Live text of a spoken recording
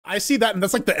I see that, and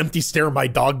that's like the empty stare my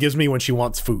dog gives me when she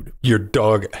wants food. Your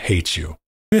dog hates you.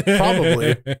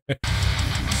 Probably.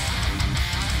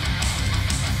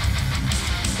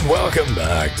 Welcome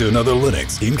back to another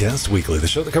Linux Gamecast Weekly, the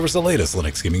show that covers the latest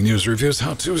Linux gaming news, reviews,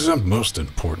 how-tos, and most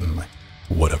importantly,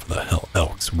 whatever the hell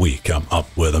else we come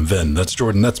up with. I'm Vin, that's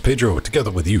Jordan, that's Pedro,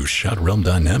 together with you, Shadow Realm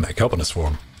Dynamic, helping us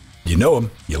for him. You know him,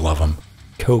 you love him,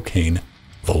 Cocaine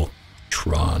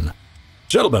Voltron.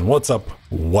 Gentlemen, what's up?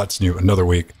 What's new? Another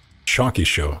week. Chalky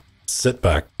show. Sit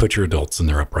back, put your adults in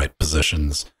their upright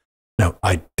positions. Now,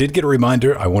 I did get a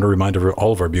reminder. I want to remind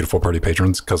all of our beautiful party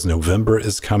patrons, because November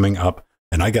is coming up,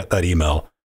 and I got that email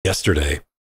yesterday.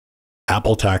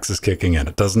 Apple tax is kicking in.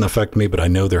 It doesn't affect me, but I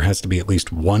know there has to be at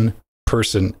least one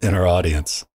person in our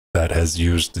audience that has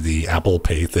used the Apple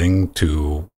Pay thing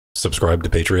to subscribe to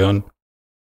Patreon,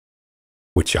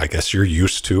 which I guess you're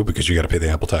used to because you got to pay the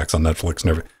Apple tax on Netflix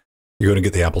and everything. You're going to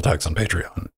get the Apple tax on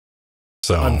Patreon.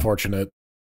 So unfortunate.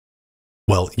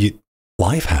 Well,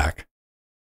 life hack.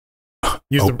 Open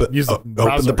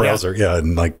the browser, yeah,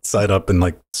 and like sign up and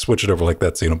like switch it over like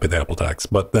that so you don't pay the Apple tax.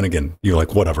 But then again, you're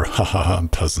like, whatever, I'm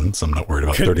peasants. I'm not worried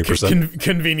about 30%.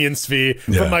 Convenience fee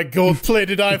for my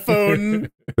gold-plated iPhone.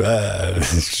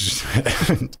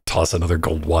 Toss another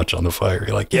gold watch on the fire.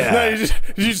 You're like, yeah. No, you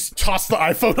just toss the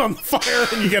iPhone on the fire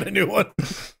and you get a new one.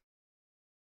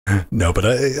 No, but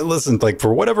listen, like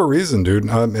for whatever reason, dude,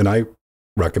 and I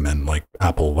recommend like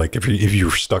Apple, like if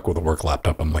you're stuck with a work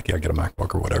laptop, I'm like, yeah, get a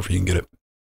MacBook or whatever, you can get it.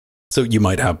 So you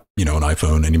might have, an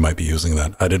iPhone and you might be using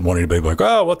that. I didn't want anybody to be like,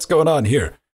 oh, what's going on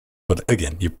here? But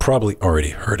again, you probably already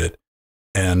heard it.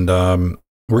 And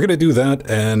we're going to do that.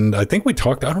 And I think I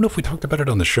don't know if we talked about it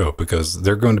on the show, because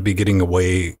they're going to be getting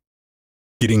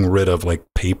rid of like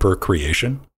paper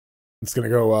creation. It's going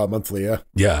to go monthly, yeah.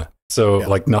 Yeah. So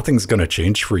like nothing's going to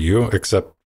change for you,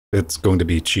 except it's going to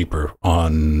be cheaper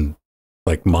on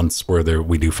like months where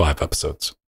we do 5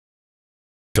 episodes.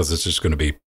 Because it's just going to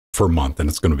be for a month and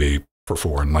it's going to be for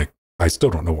 4. And like, I still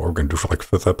don't know what we're going to do for like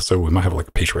 5th episode. We might have like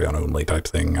a Patreon only type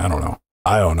thing. I don't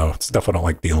know. It's stuff I don't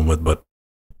like dealing with, but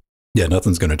yeah,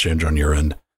 nothing's going to change on your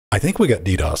end. I think we got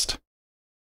DDoSed.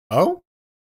 Oh?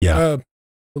 Yeah.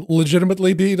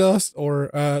 Legitimately DDoSed or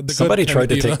somebody tried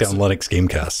to take down Linux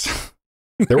Gamecasts.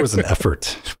 There was an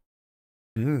effort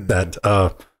that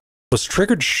was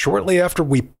triggered shortly after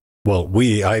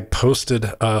I posted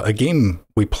a game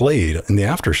we played in the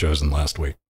after shows in last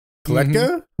week.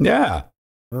 Koleka? Yeah.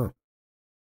 Oh.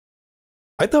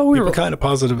 I thought we were kind of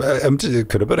positive. It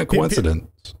could have been a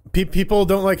coincidence. People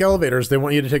don't like elevators. They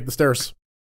want you to take the stairs.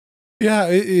 Yeah,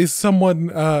 is someone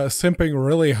simping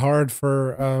really hard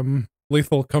for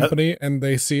Lethal Company and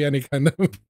they see any kind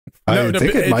of... I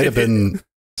think it might have been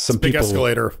some big people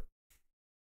escalator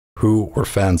who were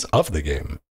fans of the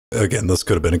game. Again, this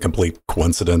could have been a complete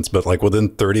coincidence, but like within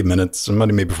 30 minutes,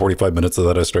 maybe 45 minutes of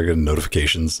that, I started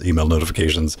getting email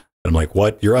notifications. And I'm like,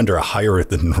 what? You're under a higher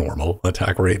than normal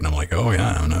attack rate. And I'm like, oh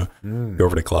yeah, I don't know. Go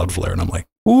over to Cloudflare. And I'm like,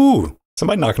 ooh,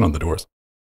 somebody knocking on the doors.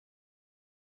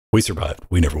 We survived.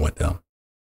 We never went down.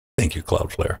 Thank you,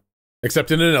 Cloudflare. Except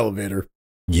in an elevator.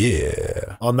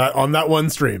 Yeah. On that one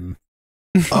stream.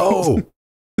 Oh,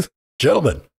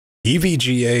 gentlemen,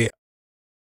 EVGA.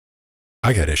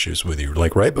 I got issues with you.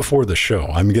 Like right before the show,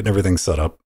 I'm getting everything set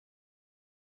up.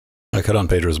 I cut on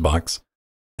Pedro's box,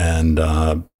 and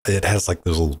it has like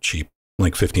those little cheap,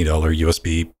 like $15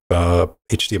 USB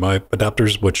HDMI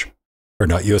adapters, which are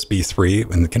not USB 3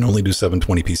 and can only do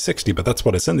 720p 60. But that's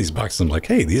what I send these boxes. I'm like,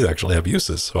 hey, these actually have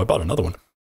uses. So I bought another one,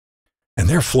 and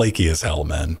they're flaky as hell,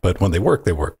 man. But when they work,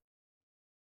 they work.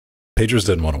 Pedro's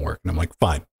didn't want to work, and I'm like,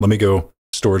 fine, let me go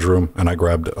storage room. And I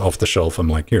grabbed off the shelf. I'm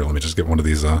like, here, let me just get one of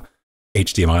these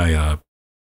HDMI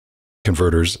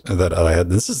converters that I had.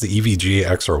 This is the EVGA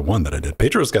XR1 that I did.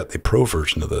 Pedro's got the pro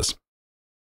version of this.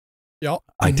 Yeah,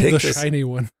 I take the shiny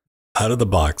one out of the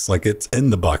box, like it's in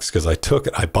the box, because I took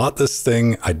it. I bought this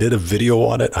thing. I did a video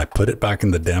on it. I put it back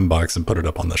in the damn box and put it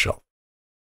up on the shelf.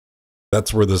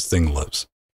 That's where this thing lives.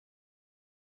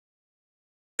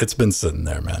 It's been sitting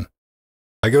there, man.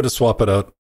 I go to swap it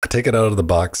out. I take it out of the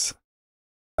box.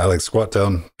 I like squat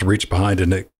down to reach behind,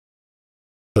 and it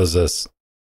does this.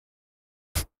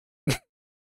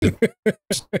 It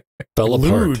fell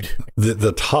apart.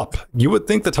 The top. You would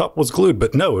think the top was glued,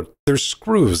 but no, there's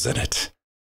screws in it.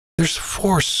 There's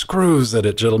 4 screws in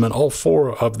it, gentlemen. All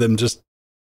 4 of them just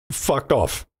fucked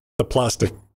off the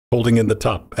plastic holding in the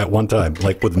top at one time,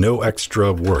 like with no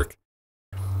extra work.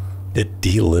 It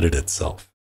delidded itself.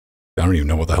 I don't even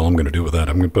know what the hell I'm going to do with that.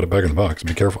 I'm going to put it back in the box.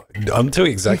 Be careful. I'm going to tell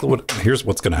you exactly here's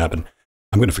what's going to happen.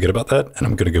 I'm going to forget about that, and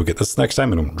I'm going to go get this next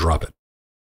time, and I'm going to drop it.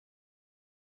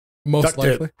 Most Duct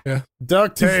likely, tape. yeah.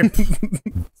 Duct tape.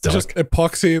 Just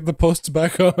epoxy the posts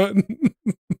back on.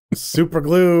 Super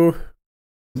glue.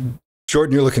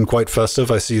 Jordan, you're looking quite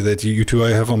festive. I see that you two,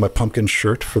 I have on my pumpkin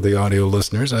shirt for the audio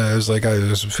listeners. I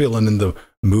was feeling in the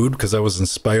mood because I was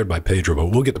inspired by Pedro, but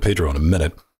we'll get to Pedro in a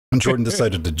minute. And Jordan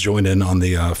decided to join in on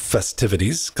the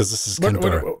festivities because this is kind of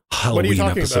our Halloween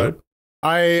episode.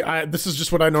 About? This is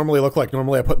just what I normally look like.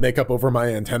 Normally I put makeup over my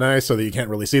antennae so that you can't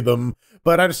really see them.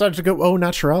 But I decided to go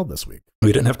natural this week.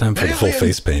 We didn't have time for the full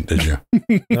face paint, did you?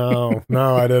 No,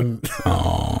 I didn't.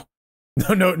 Oh.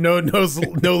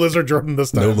 No Lizard Jordan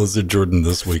this time. No Lizard Jordan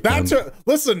this week.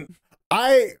 Listen,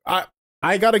 I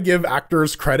gotta give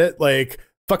actors credit, like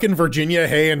fucking Virginia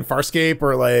Hay and Farscape,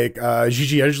 or like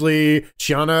Gigi Edgley,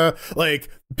 Chiana, like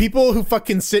people who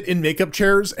fucking sit in makeup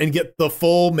chairs and get the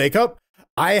full makeup.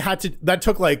 That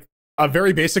took like a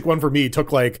very basic one for me,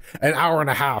 took like an hour and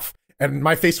a half, and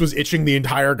my face was itching the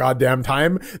entire goddamn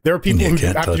time. There are people who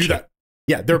have to do that.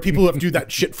 Yeah, there are people who have to do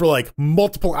that shit for like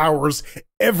multiple hours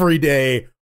every day.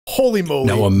 Holy moly.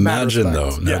 Now imagine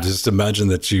though. Now just imagine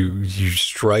that you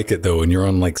strike it though and you're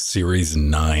on like series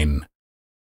 9.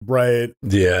 Right.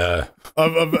 Yeah.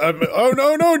 Oh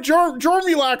no,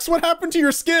 Jormulax, what happened to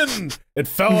your skin? It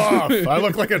fell off. I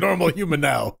look like a normal human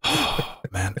now.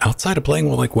 Man, outside of playing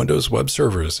with like Windows web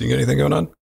servers, you got anything going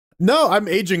on? No, I'm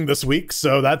aging this week,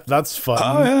 so that's fun.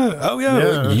 Oh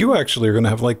yeah. You actually are gonna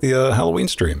have like the Halloween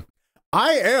stream.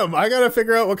 I am. I gotta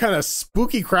figure out what kind of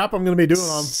spooky crap I'm gonna be doing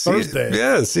on Thursday.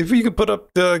 Yeah, see if you can put up.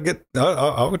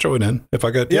 I'll join in if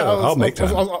I got. Yeah, I'll make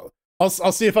time.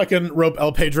 I'll see if I can rope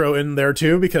El Pedro in there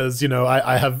too, because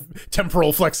I have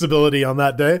temporal flexibility on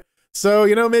that day. So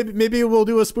maybe we'll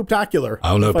do a spooktacular. I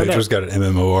don't know. Pedro's got an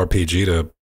MMORPG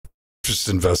to just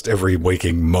invest every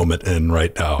waking moment in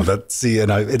right now. It's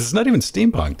not even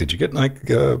steampunk. Did you get like?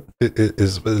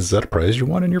 Is that a prize you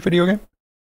won in your video game?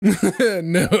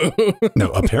 No.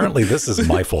 Apparently this is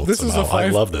my fault somehow. I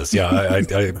love this. Yeah,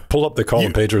 I pull up the call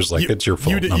and Pedro's like, it's your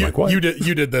fault. I'm like, what? You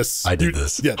did this. I did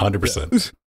this.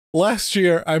 100%. Last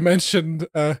year I mentioned,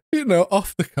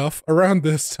 off the cuff around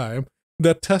this time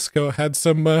that Tesco had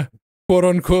some quote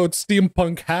unquote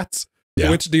steampunk hats,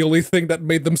 which the only thing that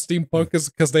made them steampunk is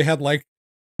because they had like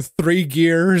 3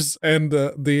 gears and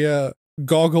the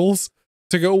goggles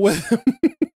to go with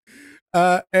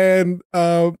them. And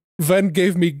Ven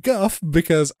gave me guff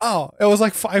because, it was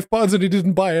like £5 and he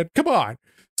didn't buy it. Come on.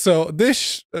 So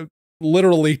this,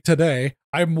 literally today,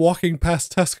 I'm walking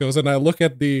past Tesco's and I look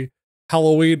at the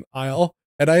Halloween aisle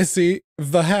and I see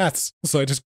the hats. So I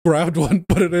just grabbed one,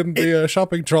 put it in the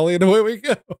shopping trolley, and away we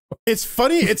go. It's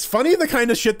funny the kind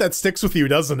of shit that sticks with you,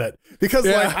 doesn't it? Because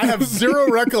like I have zero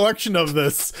recollection of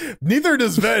this. Neither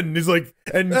does Ven. He's like,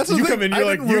 and that's you come in, you're I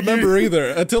like, didn't remember either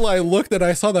until I looked and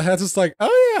I saw the hats. It's like,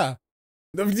 oh yeah.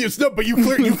 No, but you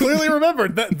clearly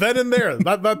remembered that then and there.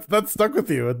 That stuck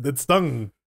with you. It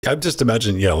stung. I'm just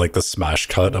imagining, like the smash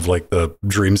cut of like the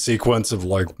dream sequence of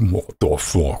like, what the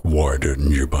fuck? Why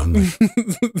didn't you buy me?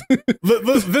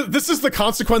 This is the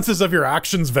consequences of your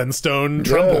actions, Venstone.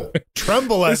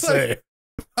 Tremble, I say.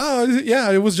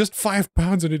 It was just £5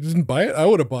 and he didn't buy it. I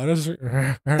would have bought it.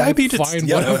 Fine,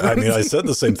 whatever. I mean, I said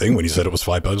the same thing when you said it was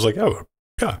 £5. I was like, oh,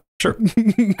 yeah, sure.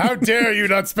 How dare you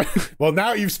not spend? Well,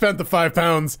 now you've spent the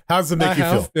 £5. How's it make you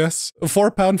feel? Yes,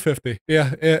 £4.50.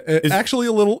 Yeah, it's actually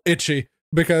a little itchy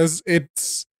because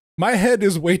my head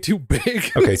is way too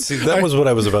big. Okay, see, that was what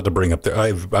I was about to bring up there.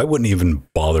 I wouldn't even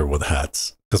bother with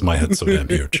hats because my head's so damn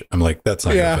huge. I'm like, that's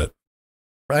not gonna fit.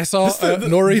 I saw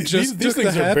Nori just took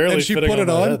the hat and she put it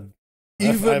on,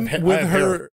 even with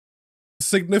her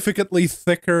significantly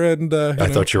thicker and. I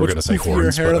thought you were going to say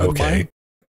horns, but okay.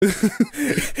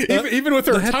 even with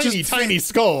her tiny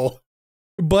skull.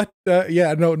 But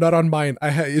no, not on mine.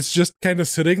 It's just kind of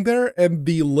sitting there, and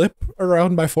the lip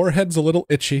around my forehead's a little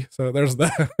itchy. So there's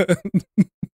that.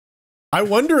 I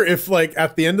wonder if, like,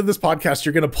 at the end of this podcast,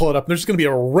 you're going to pull it up, and there's just going to be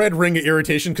a red ring of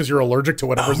irritation because you're allergic to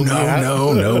whatever's in the hat.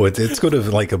 No. It's going to,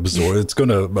 like, absorb. It's going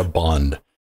to bond.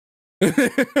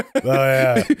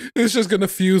 It's just going to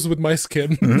fuse with my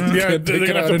skin. Mm-hmm. Yeah, they're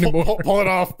going to have to pull it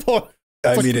off.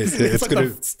 I mean, it's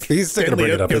going to, he's going to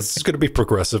bring it up. It's going to be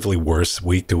progressively worse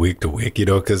week to week to week,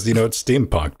 because, it's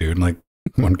steampunk, dude. Like,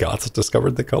 when Goths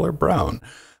discovered the color brown.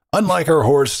 Unlike our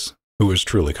horse, who is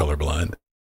truly colorblind.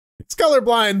 It's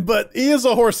colorblind, but he is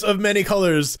a horse of many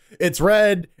colors. It's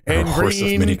red and green. Horse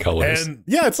of many colors. And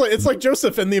yeah, it's like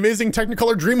Joseph and the amazing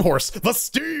Technicolor Dream Horse, the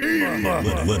Steam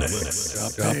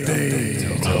Linux.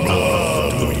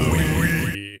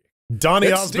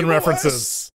 Donny Osmond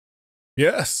references.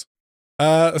 Yes.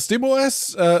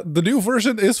 SteamOS, the new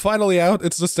version is finally out.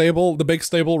 It's the big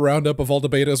stable roundup of all the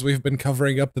betas we've been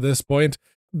covering up to this point.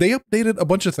 they updated a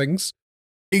bunch of things,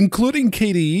 including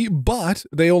KDE, but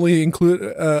they only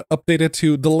updated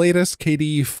to the latest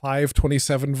KDE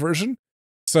 527 version.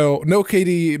 So no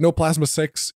KDE, no Plasma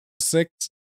 6.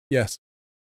 Yes.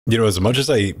 You know, as much as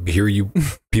I hear you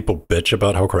people bitch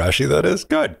about how crashy that is,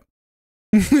 good.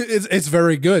 It's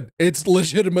very good. It's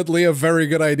legitimately a very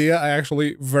good idea. I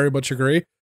actually very much agree.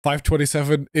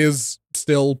 527 is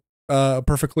still a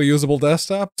perfectly usable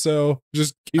desktop, so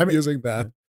just keep using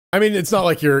that. I mean, it's not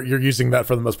like you're using that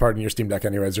for the most part in your Steam Deck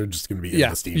anyways. You're just going to be in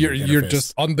the Steam you're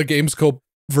just on the GameScope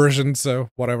version, so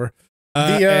whatever.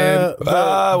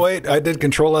 Wait, I did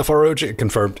Control F ROG,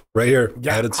 confirmed right here.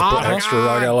 Yeah. Added support extra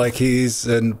ROG Ally keys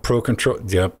and Pro Control.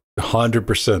 Yep,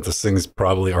 100%. This thing's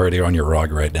probably already on your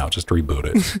ROG right now. Just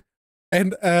reboot it.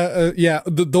 And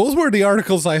those were the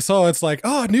articles I saw. It's like,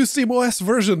 oh, new SteamOS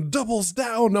version doubles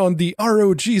down on the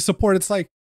ROG support. It's like,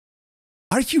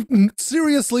 are you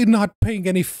seriously not paying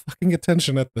any fucking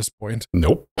attention at this point?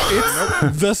 Nope.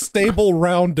 It's the stable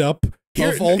roundup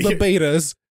of all the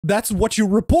betas. That's what you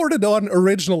reported on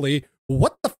originally.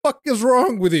 What the fuck is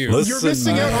wrong with you? Listen, you're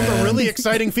missing out on the really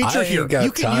exciting feature here.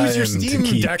 You can use your Steam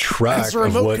Deck as a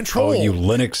remote control. All you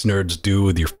Linux nerds do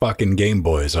with your fucking Game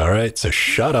Boys, all right? So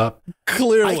shut up.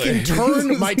 Clearly. I can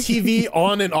turn my TV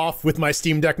on and off with my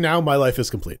Steam Deck now. My life is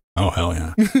complete. Oh, hell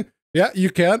yeah. Yeah, you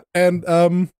can. And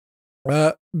one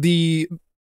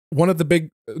of the big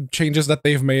changes that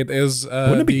they've made is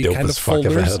wouldn't it be dope kind as fuck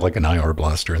if it had like an IR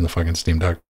blaster in the fucking Steam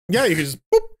Deck? Yeah, you can just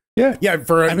boop. Yeah.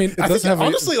 I mean, it does have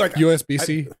honestly like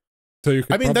USB-C. So you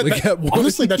could probably get one.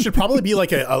 Honestly, that should probably be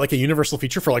like a universal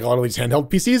feature for like a lot of these handheld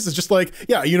PCs. It's just like,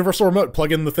 a universal remote,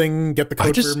 plug in the thing, get the code.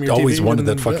 I just from your always TV wanted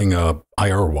that fucking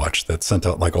IR watch that sent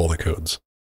out like all the codes.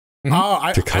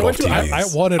 I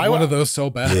wanted one of those so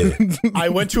bad. Yeah. I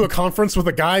went to a conference with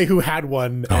a guy who had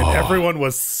one, and everyone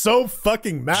was so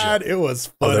fucking mad. It was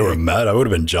funny. Oh, they were mad. I would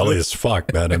have been jelly as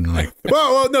fuck, man. I'm like,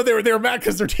 well, no, they were mad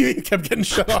because their TV kept getting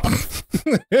shut off.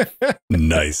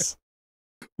 Nice.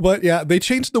 But yeah, they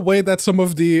changed the way that some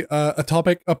of the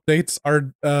atomic updates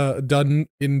are done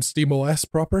in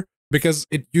SteamOS proper, because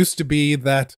it used to be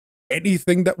that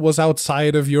anything that was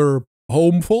outside of your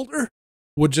home folder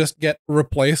would just get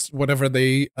replaced whenever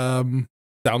they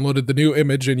downloaded the new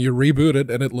image and you rebooted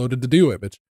and it loaded the new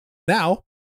image. Now,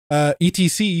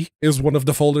 etc is one of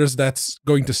the folders that's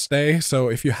going to stay. So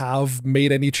if you have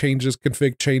made any changes,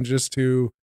 config changes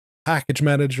to package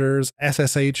managers,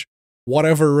 SSH,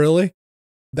 whatever really,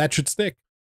 that should stick,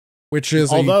 which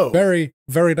is a very,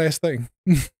 very nice thing.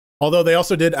 Although they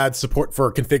also did add support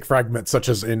for config fragments, such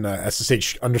as in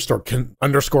SSH underscore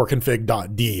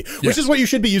config.d, which is what you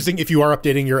should be using if you are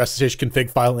updating your SSH config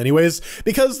file anyways,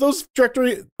 because those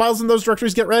directory files in those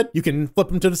directories get read. You can flip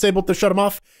them to disabled to shut them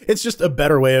off. It's just a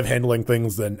better way of handling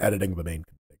things than editing the main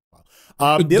config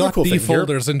file. The other cool thing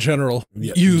folders in general,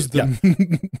 use them.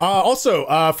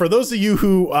 Also, for those of you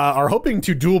who are hoping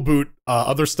to dual boot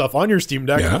other stuff on your Steam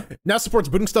Deck, now supports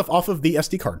booting stuff off of the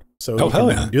SD card. So you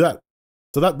can do that.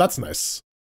 So that's nice.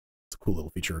 It's a cool little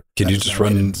feature. Can you just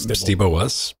run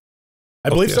SteamOS? I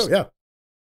believe so, yeah.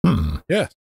 Yeah.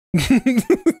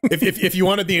 if you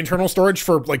wanted the internal storage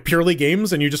for like purely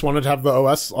games and you just wanted to have the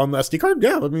OS on the SD card,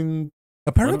 yeah, I mean...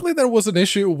 Apparently there was an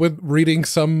issue with reading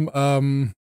some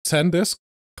SanDisk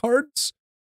cards,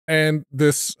 and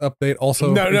this update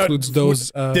also includes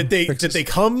those. Did they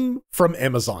come from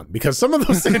Amazon? Because some of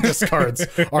those SanDisk cards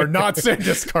are not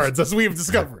SanDisk cards, as we've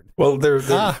discovered. Well, they're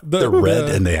red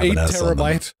and they have an S on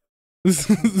them.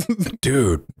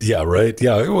 Dude, yeah, right.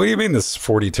 Yeah, what do you mean this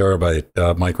 40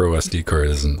 terabyte micro SD card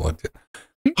isn't what?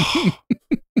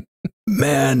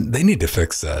 Man, they need to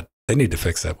fix that. They need to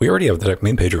fix that. We already have that. Me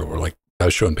and Pedro were like, I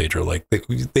was showing Pedro, like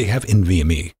they have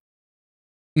NVMe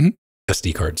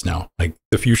SD cards now. Like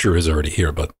the future is already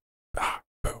here, but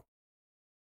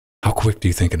how quick do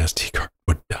you think an SD card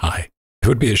would die? It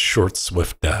would be a short,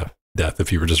 swift death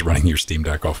if you were just running your Steam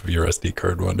Deck off of your SD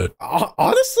card, wouldn't it?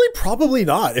 Honestly, probably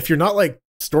not. If you're not like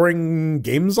storing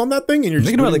games on that thing and you're just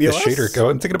thinking about like the shader,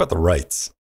 I'm thinking about the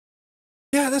writes.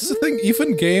 Yeah, that's the thing.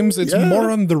 Even games, it's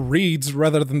more on the reads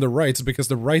rather than the writes, because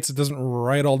the writes, it doesn't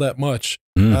write all that much.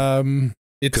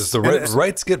 Because the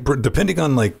writes get, depending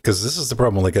on like, because this is the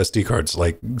problem with like SD cards,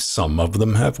 like some of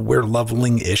them have wear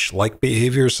leveling-ish like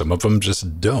behavior, some of them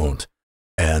just don't.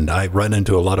 And I run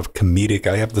into a lot of comedic,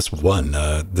 I have this one,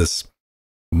 this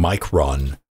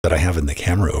Micron that I have in the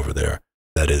camera over there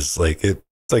that is like, it's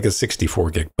like a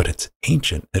 64 gig, but it's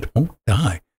ancient. It won't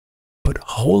die. But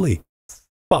holy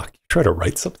fuck, you try to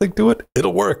write something to it,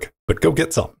 it'll work, but go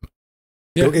get something.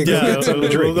 It'll take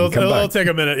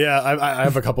a minute. Yeah, I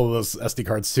have a couple of those SD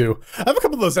cards too. I have a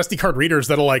couple of those SD card readers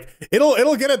that'll like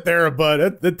it'll get it there,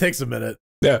 but it takes a minute.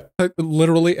 Yeah.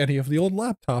 Literally any of the old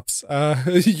laptops.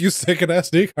 You stick an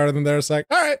SD card in there, it's like,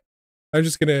 all right, I'm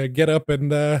just gonna get up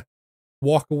and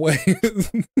walk away.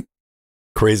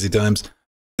 Crazy times.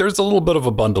 There's a little bit of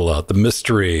a bundle out. The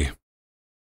mystery.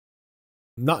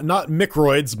 Not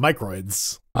microids,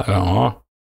 microids. I don't know.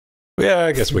 Yeah,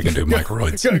 I guess we can do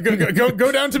microids.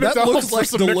 go down to That McDonald's looks like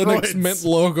for the some Linux microids. Mint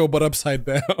logo, but upside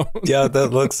down. Yeah, that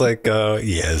looks like,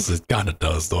 yes, it kind of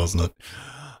does, doesn't it?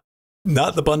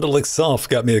 Not the bundle itself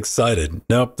got me excited.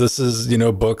 Nope, this is,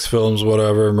 books, films,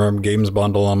 whatever, remember, games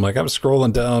bundle. I'm like, I'm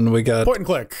scrolling down. We got... Point and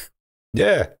click.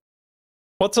 Yeah.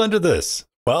 What's under this?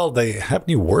 Well, they have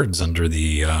new words under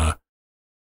the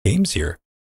games here.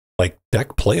 Like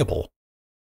deck playable.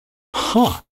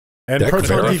 Huh. And Deck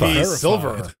ProtonDB verified.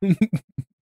 Silver.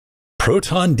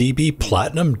 ProtonDB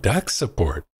Platinum deck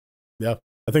support. Yeah.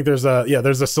 I think there's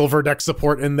a silver deck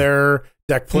support in there,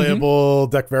 deck playable,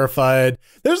 deck verified.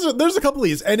 There's a couple of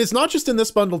these, and it's not just in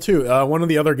this bundle too. One of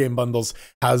the other game bundles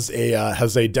has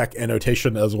a deck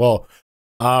annotation as well.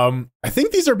 I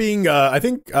think these are being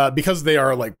because they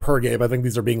are like per game, I think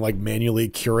these are being like manually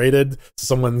curated. So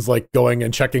someone's like going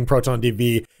and checking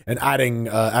ProtonDB and adding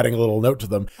a little note to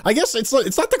them. I guess it's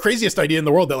not the craziest idea in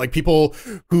the world that like people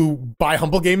who buy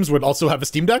Humble games would also have a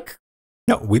Steam Deck.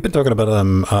 No, we've been talking about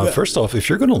them. First off, if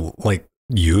you're going to like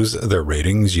use their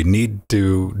ratings, you need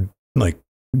to like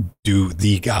do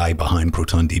the guy behind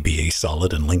ProtonDB a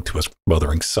solid and link to his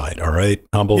mothering site. All right,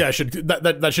 Humble. Yeah,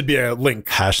 that should be a link.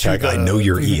 Hashtag I know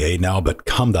you're EA now, but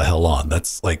come the hell on.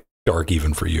 That's like dark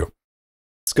even for you.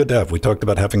 It's good to have. We talked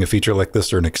about having a feature like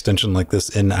this or an extension like this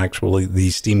in actually the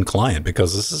Steam client,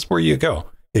 because this is where you go.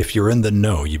 If you're in the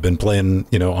know, you've been playing,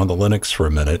 on the Linux for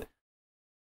a minute.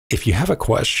 If you have a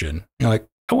question, you're like,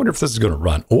 I wonder if this is going to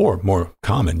run. Or more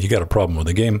common, you got a problem with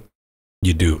a game.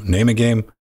 You do name a game,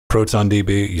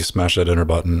 ProtonDB, you smash that enter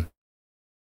button,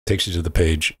 takes you to the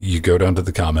page, you go down to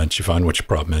the comments, you find what your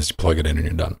problem is, you plug it in, and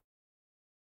you're done.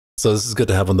 So this is good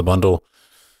to have on the bundle.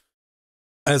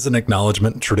 As an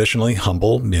acknowledgement, traditionally,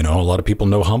 Humble, a lot of people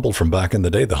know Humble from back in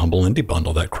the day, the Humble Indie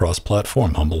Bundle, that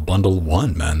cross-platform, Humble Bundle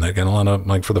 1, man. They got a lot of,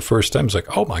 like, for the first time, it's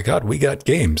like, oh my God, we got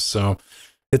games. So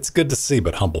it's good to see,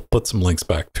 but Humble, put some links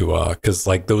back to, because,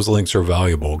 like, those links are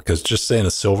valuable, because just saying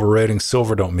a silver rating,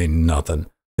 silver don't mean nothing.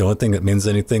 The only thing that means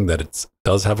anything that it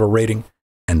does have a rating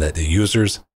and that the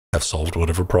users have solved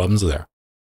whatever problems are there.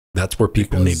 That's where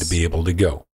people need to be able to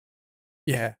go.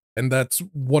 Yeah, and that's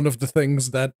one of the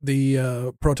things that the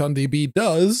ProtonDB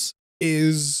does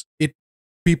is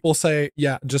people say,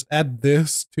 yeah, just add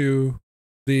this to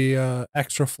the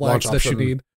extra flags that you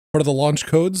need for the launch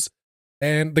codes,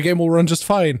 and the game will run just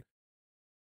fine.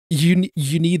 You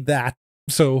need that,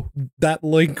 so that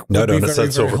link. No, it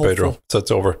sets over, Pedro. It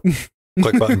sets over.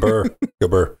 Click button, burr, go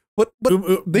burr. But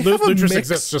they have a mix.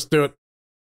 Exists, just do it.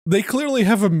 They clearly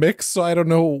have a mix, so I don't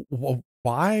know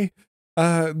why.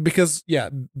 Because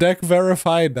deck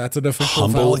verified. That's an official.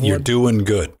 Humble, Valve you're one. doing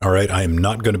good. All right, I am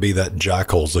not going to be that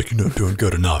jackholes like you're not doing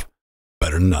good enough.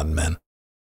 Better than nothing, man.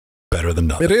 Better than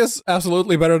nothing. It is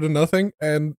absolutely better than nothing.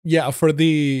 And yeah, for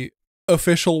the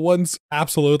official ones,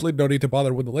 absolutely no need to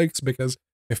bother with the links, because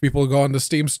if people go on the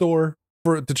Steam store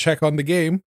to check on the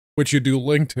game, which you do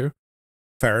link to,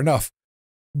 fair enough.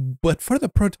 But for the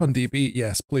ProtonDB,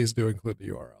 yes, please do include the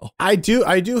URL. I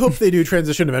do hope they do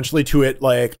transition eventually to it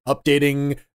like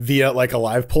updating via like a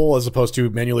live poll as opposed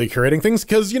to manually curating things,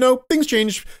 because things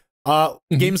change.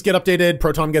 Games get updated,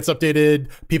 Proton gets updated,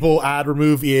 people add,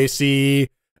 remove EAC,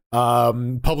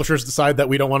 publishers decide that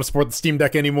we don't want to support the Steam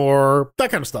Deck anymore, that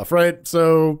kind of stuff, right?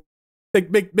 So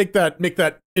make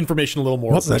that information a little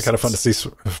more. Wasn't that kind of fun to see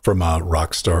from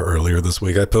Rockstar earlier this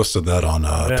week? I posted that on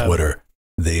Twitter.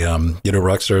 The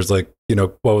Rockstar's like,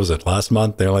 what was it, last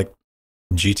month? They're like,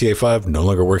 GTA 5 no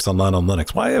longer works online on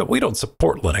Linux. Why? We don't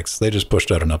support Linux. They just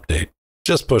pushed out an update.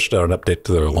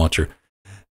 To their launcher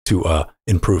to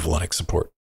improve Linux support.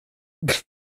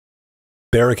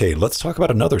 Barricade. Let's talk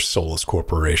about another soulless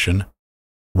corporation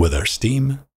with our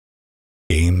Steam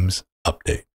Games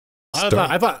update.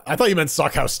 I thought you meant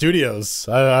Sockhouse Studios.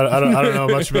 I don't know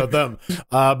much about them.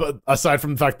 But aside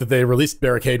from the fact that they released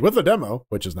Barricade with a demo,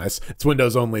 which is nice, it's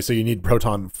Windows only, so you need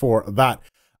Proton for that.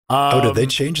 Did they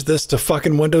change this to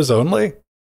fucking Windows only?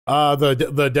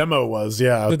 The demo was,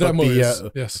 yeah. The demo is,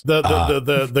 yes.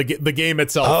 The game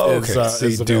itself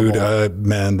is dude,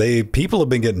 man, people have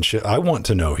been getting shit. I want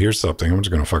to know. Here's something. I'm just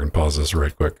gonna fucking pause this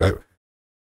right quick.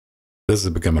 This is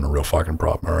becoming a real fucking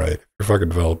problem. All right, if you're a fucking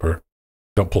developer,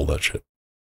 don't pull that shit.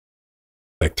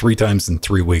 Like 3 times in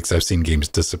 3 weeks, I've seen games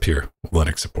disappear with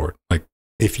Linux support. Like,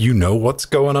 if you know what's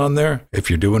going on there, if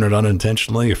you're doing it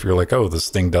unintentionally, if you're like, oh, this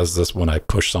thing does this when I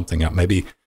push something out, maybe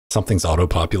something's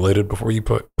auto-populated before you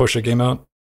push a game out,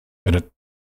 and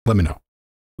let me know.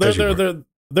 There's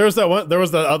that one. There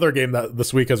was that other game that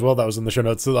this week as well that was in the show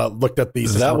notes. So looked at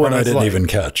these. That one I didn't even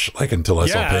catch, like until I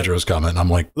saw Pedro's comment. I'm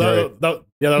like, I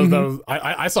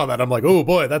saw that. I'm like, oh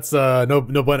boy, that's no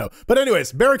bueno. But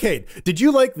anyways, Barricade. Did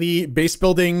you like the base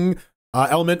building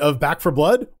element of Back 4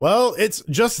 Blood? Well, it's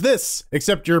just this,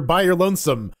 except you're by your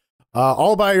lonesome,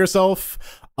 all by yourself.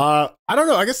 I don't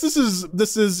know. I guess this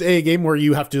is a game where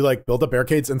you have to like build up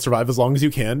barricades and survive as long as you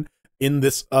can in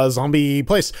this zombie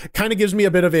place. Kind of gives me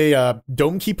a bit of a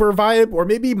Dome Keeper vibe, or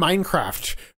maybe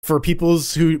Minecraft for people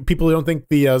who don't think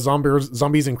the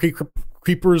zombies and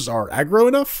creepers are aggro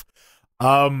enough.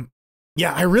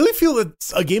 Yeah, I really feel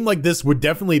that a game like this would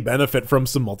definitely benefit from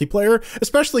some multiplayer,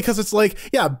 especially because it's like,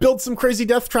 yeah, build some crazy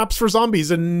death traps for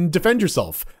zombies and defend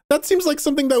yourself. That seems like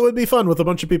something that would be fun with a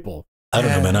bunch of people. I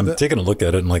don't know, man. I'm taking a look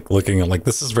at it and like looking at like,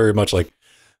 this is very much like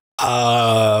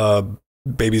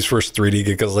Baby's first 3D,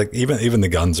 because like even the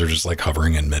guns are just like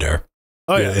hovering in midair.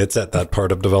 Oh yeah, it's at that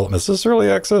part of development. Is this early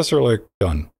access or like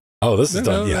done? Oh, this is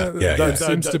done. Yeah.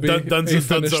 Seems to be Dunzo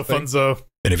Funzo.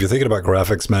 And if you're thinking about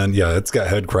graphics, man, yeah, it's got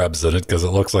head crabs in it because it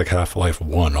looks like Half-Life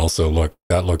 1. Also, look,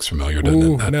 that looks familiar,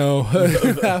 doesn't it? No,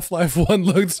 Half-Life 1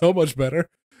 looked so much better.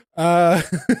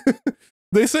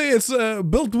 They say it's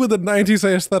built with a 90s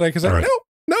aesthetic. It's like, right.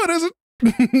 No, it isn't.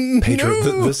 Pedro,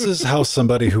 this is how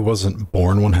somebody who wasn't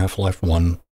born when Half-Life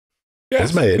 1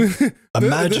 was made.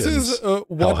 Imagine this is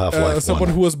what someone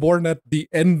who was born at the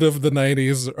end of the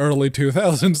 90s, early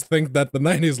 2000s think that the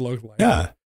 90s looked like.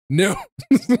 Yeah. No.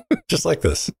 Just like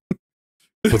this.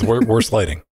 With worse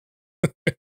lighting.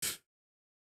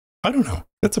 I don't know.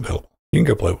 It's available. You can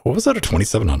go play. What was that, a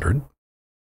 2700?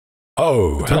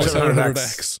 Oh,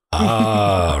 2700X.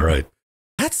 Ah, right.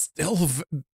 That's still...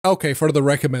 Okay, for the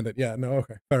recommended. Yeah, no,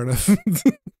 okay. Fair enough.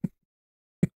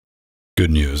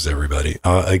 Good news, everybody.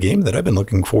 A game that I've been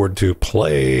looking forward to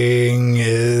playing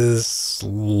is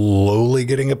slowly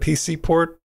getting a PC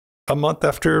port a month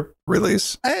after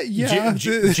release. Yeah.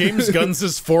 James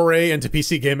Gunn's foray into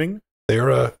PC gaming.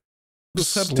 They're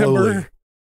September.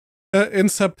 In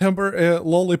September,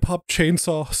 Lollipop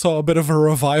Chainsaw saw a bit of a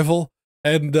revival,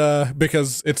 and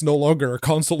because it's no longer a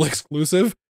console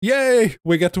exclusive, yay!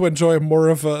 We get to enjoy more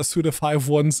of Suda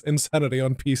 5.1's insanity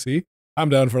on PC. I'm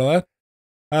down for that.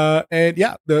 And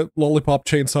yeah, the Lollipop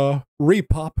Chainsaw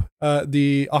Repop,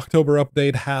 the October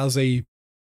update has a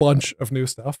bunch of new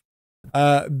stuff.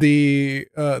 They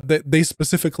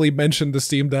specifically mentioned the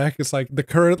Steam Deck. It's like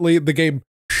the game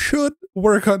should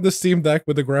work on the Steam Deck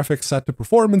with the graphics set to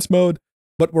performance mode,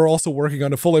 but we're also working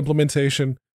on a full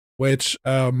implementation, which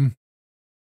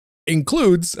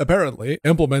includes apparently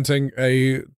implementing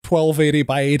a 1280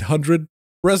 by 800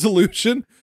 resolution,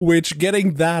 which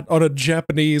getting that on a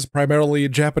primarily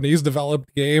Japanese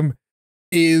developed game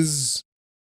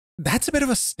that's a bit of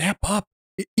a step up.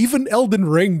 Even Elden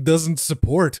Ring doesn't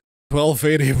support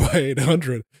 1280 by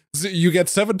 800. So you get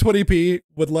 720p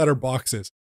with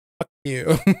letterboxes. Fuck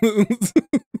you.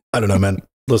 I don't know, man.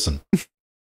 Listen,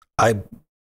 I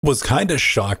was kind of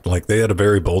shocked. Like, they had a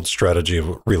very bold strategy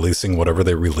of releasing whatever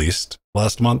they released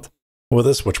last month with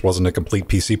this, which wasn't a complete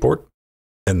PC port.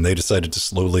 And they decided to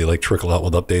slowly like trickle out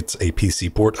with updates a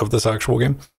PC port of this actual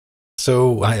game.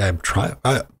 So I'm trying.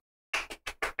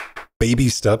 Baby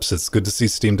steps. It's good to see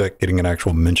Steam Deck getting an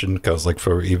actual mention, because like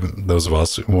for even those of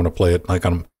us who want to play it like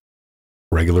on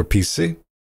regular PC,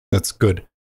 that's good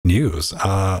news.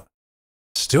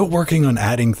 Still working on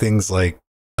adding things like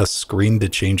a screen to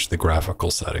change the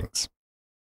graphical settings.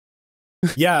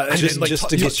 Yeah, just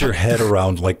to get your head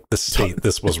around like the state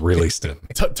this was released in.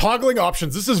 Toggling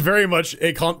options. This is very much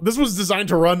this was designed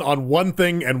to run on one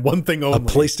thing and one thing only. A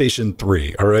PlayStation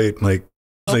 3, all right? Like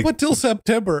up until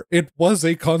September, it was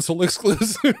a console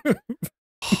exclusive.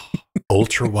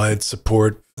 Ultra wide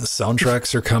support. The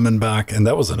soundtracks are coming back, and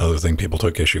that was another thing people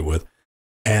took issue with.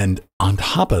 And on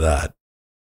top of that,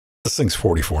 this thing's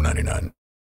 $44.99.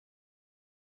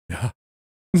 Yeah.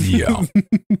 Yeah.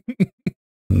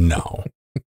 No.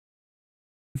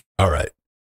 All right.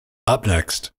 Up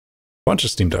next, a bunch of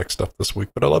Steam Deck stuff this week,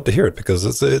 but I love to hear it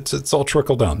because it's all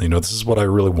trickled down. You know, this is what I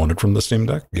really wanted from the Steam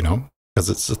Deck, you know, because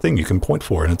it's a thing you can point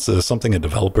for, and it's something a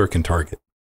developer can target.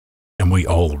 And we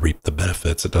all reap the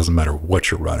benefits. It doesn't matter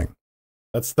what you're running.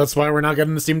 That's why we're not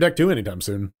getting the Steam Deck 2 anytime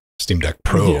soon. Steam Deck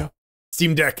Pro. Yeah.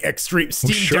 Steam Deck Extreme.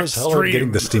 Steam sure Deck as hell I'm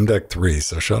getting the Steam Deck 3,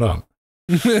 so shut up.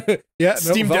 Yeah,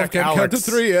 Steam Deck can't count to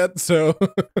 3 yet, so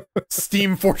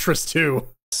Steam Fortress 2.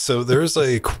 So there's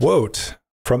a quote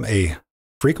from a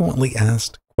frequently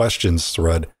asked questions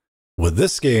thread. With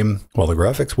this game, while the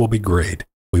graphics will be great,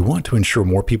 we want to ensure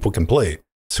more people can play,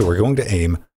 so we're going to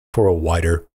aim for a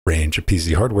wider range of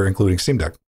PC hardware, including Steam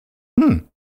Deck.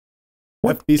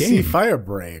 What FBC game?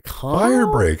 Firebreak, huh?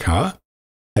 Firebreak, huh?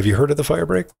 Have you heard of the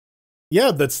Firebreak?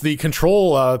 Yeah, that's the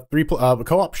Control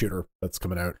co-op shooter that's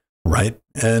coming out. Right.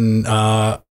 And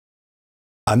I'm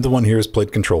the one here who's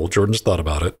played Control. Jordan's thought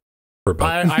about it. For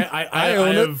about I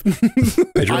own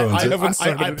it. Pedro owns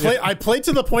it. I played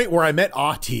to the point where I met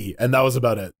Ahti, and that was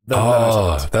about it.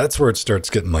 That's where it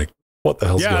starts getting like, what the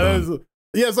hell's going on?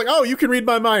 Yeah, it's like, oh, you can read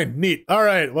my mind. Neat. All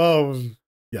right, well,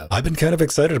 yeah. I've been kind of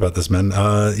excited about this, man.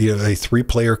 A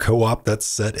 3-player co-op that's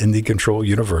set in the Control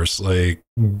universe. Like,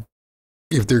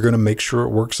 if they're going to make sure it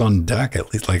works on deck,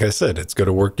 at least, like I said, it's going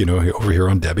to work, over here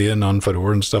on Debian, on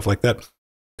Fedora and stuff like that.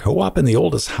 Co-op in the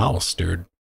oldest house, dude.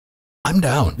 I'm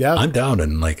down. Yeah. I'm down.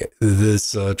 And like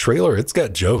this trailer, it's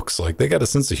got jokes. Like they got a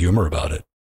sense of humor about it.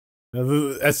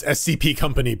 SCP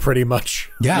company, pretty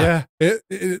much. Yeah.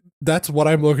 That's what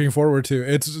I'm looking forward to.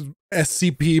 It's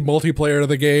SCP multiplayer of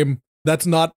the game. That's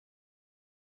not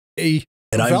a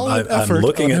And I'm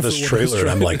looking at this trailer and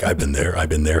I'm like, I've been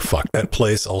there. Fuck that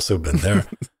place. Also been there.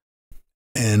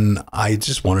 And I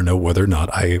just want to know whether or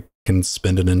not I can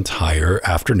spend an entire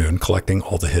afternoon collecting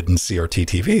all the hidden CRT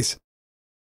TVs.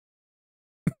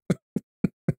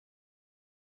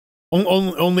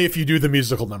 Only if you do the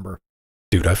musical number.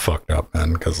 Dude, I fucked up,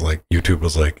 man, because like YouTube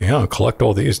was like, yeah, collect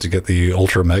all these to get the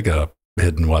ultra mega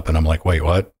hidden weapon. I'm like, wait,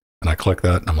 what? And I click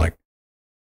that and I'm like,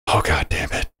 oh, God damn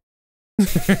it.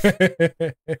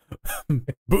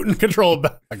 Boot and Control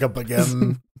back up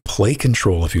again. Play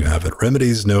Control if you have it.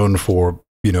 Remedy's known for,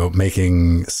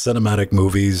 making cinematic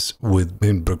movies with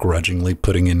begrudgingly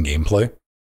putting in gameplay.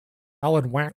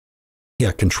 Alan Whack.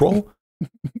 Yeah, Control.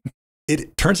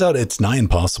 It turns out it's nigh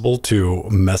impossible to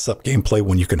mess up gameplay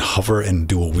when you can hover and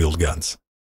dual wield guns.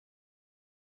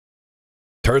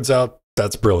 Turns out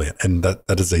that's brilliant. And that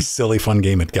is a silly, fun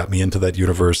game. It got me into that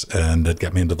universe and it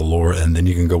got me into the lore. And then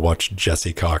you can go watch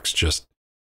Jesse Cox just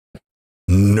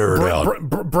nerd out.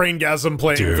 Braingasm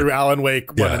playing through Alan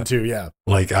Wake 1 and 2, yeah.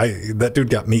 Like that dude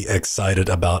got me excited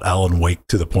about Alan Wake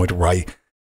to the point where I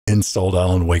installed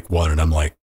Alan Wake 1 and I'm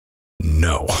like,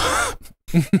 no.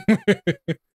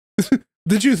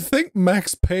 Did you think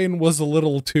Max Payne was a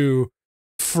little too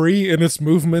free in its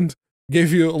movement?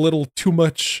 Gave you a little too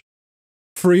much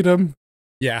freedom?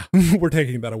 Yeah, we're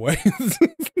taking that away.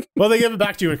 Well, they give it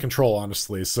back to you in Control,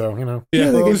 honestly, so,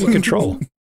 Yeah, they give you Control.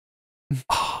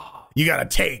 You gotta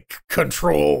take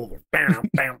control.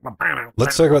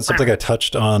 Let's talk about something I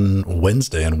touched on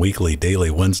Wednesday and weekly, daily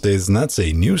Wednesdays, and that's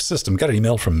a new system. Got an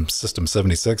email from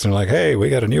System76, and they're like, hey, we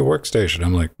got a new workstation.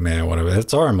 I'm like, man, whatever.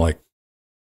 It's ARM. Like,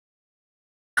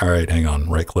 all right, hang on.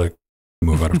 Right click,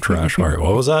 move out of trash. All right,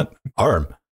 what was that?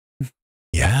 ARM.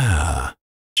 Yeah,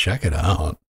 check it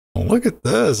out. Well, look at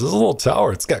this. This is a little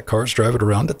tower. It's got cars driving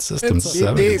around it.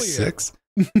 System76.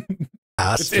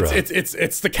 Astra.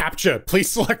 It's the CAPTCHA.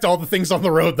 Please select all the things on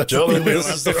the road. That's this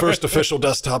is the first official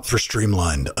desktop for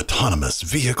streamlined autonomous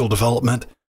vehicle development,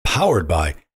 powered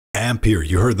by Ampere.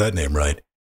 You heard that name right,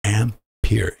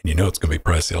 Ampere. And it's going to be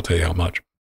pricey. I'll tell you how much.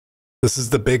 This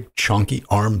is the big chunky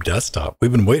ARM desktop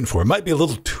we've been waiting for. It might be a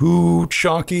little too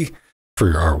chunky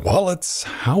for our wallets.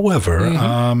 However,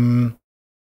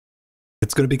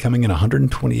 it's going to be coming in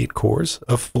 128 cores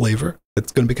of flavor.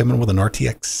 It's going to be coming with an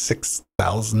RTX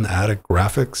 6000 added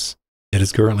graphics. It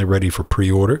is currently ready for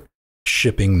pre-order,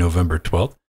 shipping November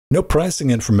 12th. No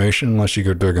pricing information unless you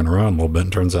go digging around a little bit.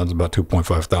 It turns out it's about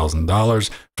 $2,500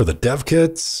 for the dev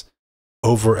kits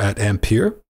over at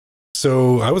Ampere.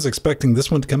 So I was expecting this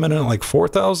one to come in at like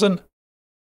 $4,000.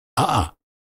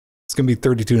 It's going to be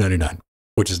 $3,299,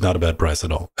 which is not a bad price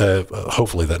at all.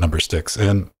 Hopefully that number sticks.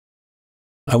 And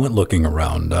I went looking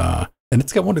around, and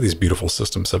it's got one of these beautiful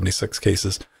System76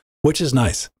 cases, which is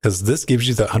nice because this gives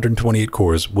you the 128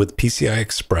 cores with PCI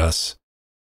Express,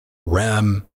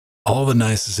 RAM, all the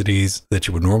niceties that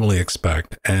you would normally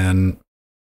expect. And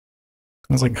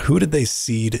I was like, who did they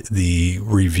seed the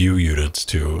review units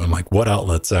to? I'm like, what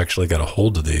outlets actually got a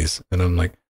hold of these? And I'm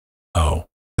like, oh,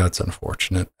 that's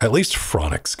unfortunate. At least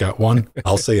Phronix got one.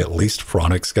 I'll say at least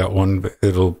Phronix got one. But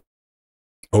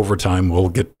over time, we'll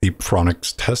get the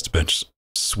Phronix test bench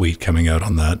suite coming out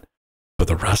on that. But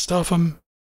the rest of them,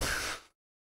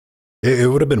 it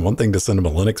would have been one thing to send them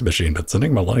a Linux machine, but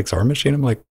sending them a Linux ARM machine, I'm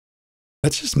like,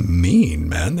 that's just mean,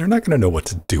 man. They're not going to know what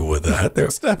to do with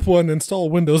that. Step 1, install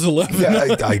Windows 11.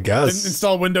 Yeah, I guess.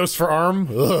 Install Windows for ARM?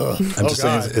 Ugh. I'm just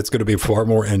saying it's going to be far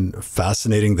more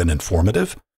fascinating than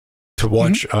informative to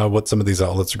watch what some of these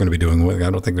outlets are going to be doing. I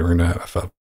don't think they're going to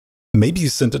have maybe you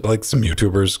sent it like some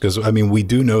YouTubers, because, I mean, we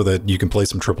do know that you can play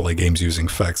some AAA games using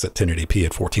FX at 1080p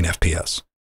at 14 FPS.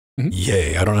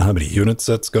 Yay. I don't know how many units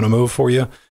that's going to move for you,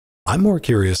 I'm more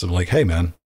curious of like, hey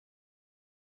man,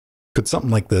 could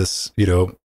something like this, you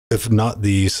know, if not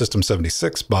the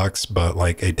System76 box, but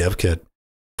like a dev kit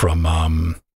from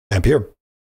Ampere,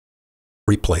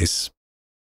 replace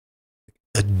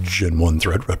a Gen 1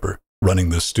 Threadripper running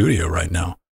the studio right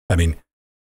now? I mean,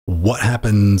 what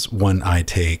happens when I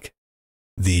take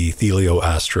the Thelio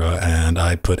Astra and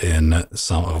I put in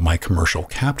some of my commercial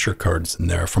capture cards in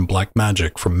there from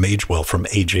Blackmagic, from Magewell, from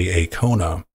AJA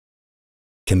Kona?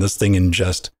 Can this thing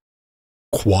ingest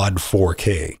quad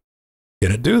 4K?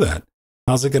 Can it do that?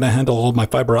 How's it going to handle all my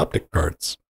fiber optic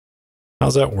cards?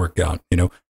 How's that work out? You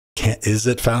know, is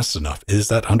it fast enough? Is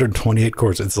that 128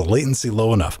 cores? Is the latency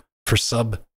low enough for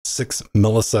sub 6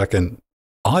 millisecond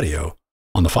audio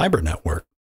on the fiber network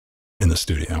in the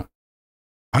studio?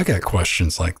 I got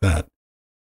questions like that.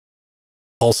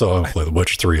 Also, I'll play The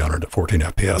Witcher 3 on 14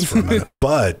 FPS for a minute,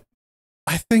 but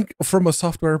I think from a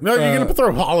software... No, you're going to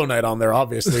throw Hollow Knight on there,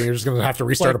 obviously. You're just going to have to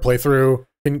restart a playthrough.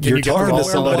 Can you're you get talking to the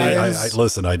somebody...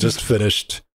 listen, I just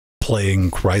finished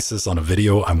playing Crysis on a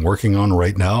video I'm working on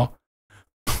right now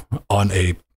on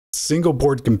a single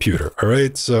board computer, all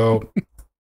right? So,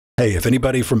 hey, if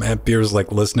anybody from Ampere is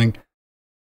like listening,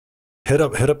 hit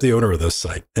up the owner of this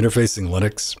site, Interfacing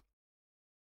Linux.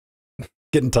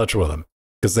 Get in touch with them,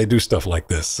 because they do stuff like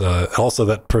this. Also,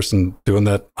 that person doing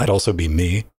that might also be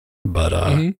me. But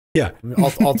yeah,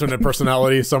 alternate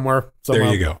personality somewhere.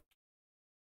 There you go.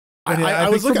 I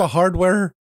think from a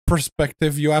hardware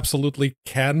perspective, you absolutely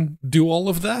can do all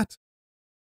of that.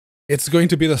 It's going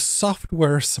to be the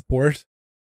software support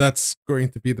that's going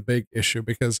to be the big issue,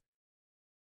 because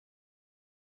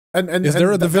is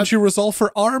there a DaVinci Resolve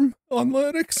for ARM on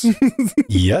Linux?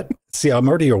 Yet? See, I'm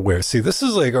already aware. See, this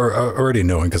is like already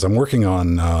knowing, because I'm working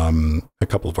on a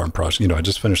couple of ARM projects. You know, I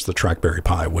just finished the Trackberry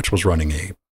Pi, which was running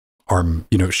a ARM,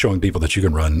 you know, showing people that you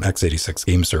can run x86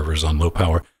 game servers on low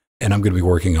power. And I'm going to be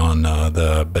working on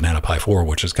the Banana Pi 4,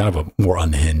 which is kind of a more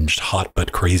unhinged, hot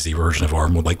but crazy version of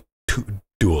ARM with like two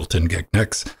dual 10 gig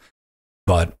NICs.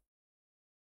 But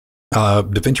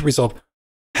DaVinci Resolve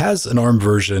has an ARM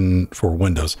version for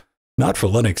Windows, not for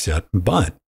Linux yet,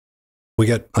 but we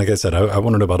get, like I said, I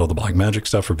want to know about all the Blackmagic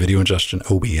stuff for video ingestion,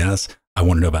 OBS. I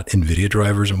want to know about NVIDIA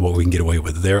drivers and what we can get away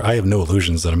with there. I have no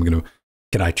illusions that I'm going to...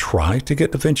 Can I try to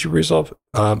get DaVinci Resolve?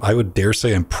 I would dare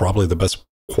say I'm probably the best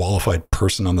qualified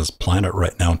person on this planet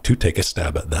right now to take a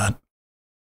stab at that.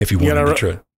 If you want to try,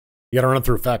 you got to run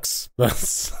through effects.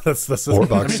 That's or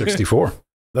Box 64.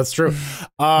 That's true.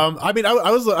 I mean,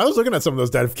 I was looking at some of those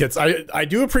dev kits. I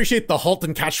do appreciate the halt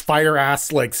and catch fire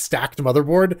ass like stacked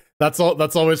motherboard. That's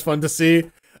always fun to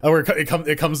see. Where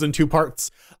it comes in two parts.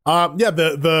 Yeah,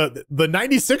 the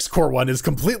 96 core one is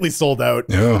completely sold out.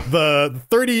 Yeah.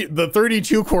 The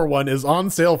 32 core one is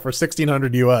on sale for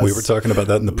 $1,600 US. We were talking about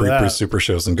that in the pre super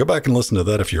shows, and go back and listen to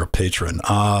that if you're a patron.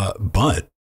 But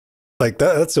like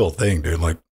that's the whole thing, dude.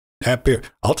 Like Ampere,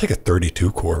 I'll take a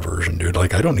 32 core version, dude.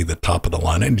 Like I don't need the top of the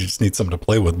line. I just need something to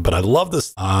play with. But I love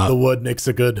this. The wood makes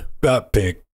it good.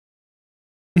 Pink.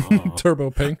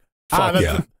 Turbo pink. Fuck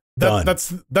yeah.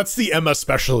 That's the Emma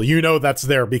special. You know that's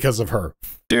there because of her.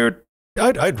 Dude,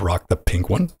 I'd rock the pink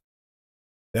one.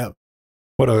 Yeah.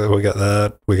 What we got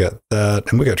that,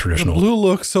 and we got traditional. The blue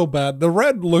looks so bad. The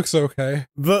red looks okay.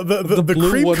 The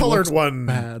cream colored one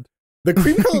bad. The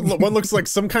cream colored one looks like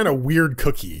some kind of weird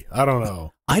cookie. I don't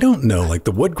know. Like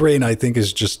the wood grain, I think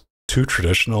is just too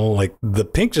traditional. Like the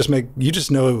pink you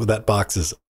just know that box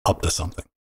is up to something.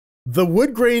 The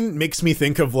wood grain makes me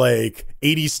think of like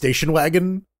 80s station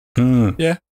wagon.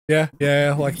 Yeah.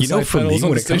 Like, you know, for me,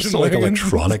 when it comes to like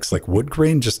electronics, like wood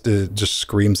grain just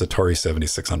screams Atari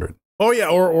 7600. Oh yeah,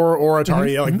 or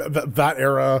Atari, like that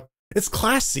era. It's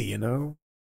classy, you know.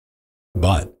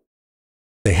 But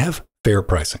they have fair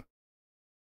pricing.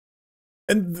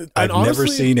 And I've honestly, never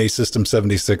seen a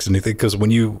System76 anything, because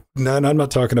when I'm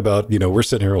not talking about, you know, we're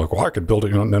sitting here like, well, I could build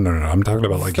it. No. I'm talking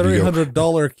about like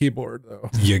 $300 keyboard though.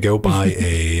 You go buy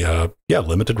a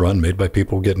limited run made by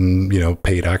people getting, you know,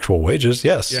 paid actual wages.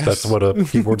 Yes. That's what a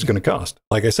keyboard's going to cost.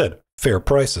 Like I said, fair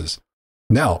prices.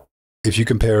 Now, if you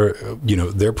compare, you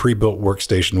know, their pre-built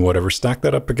workstation, whatever, stack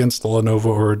that up against the Lenovo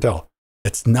or a Dell,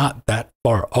 it's not that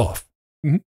far off,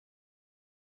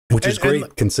 which is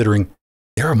great considering.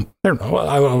 They're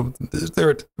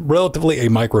relatively a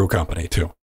micro company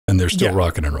too, and they're still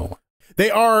rocking and rolling.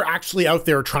 They are actually out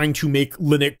there trying to make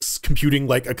Linux computing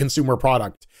like a consumer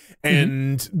product,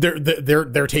 and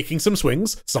they're taking some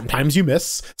swings. Sometimes you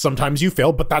miss, sometimes you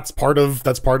fail, but that's part of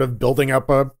building up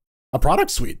a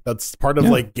product suite. That's part of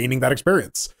like gaining that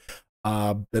experience.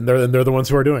 And they're the ones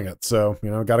who are doing it. So, you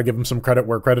know, got to give them some credit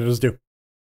where credit is due.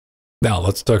 Now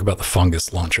let's talk about the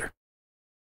Faugus launcher.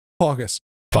 Faugus.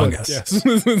 Fungus. Yes.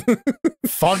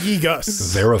 Foggy Gus.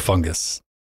 Verafungus.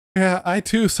 Yeah, I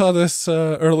too saw this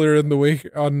earlier in the week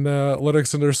on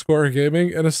Linux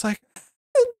Gaming, and it's like,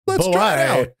 let's try it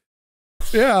out.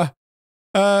 Yeah.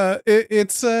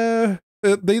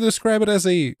 They describe it as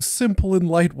a simple and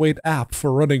lightweight app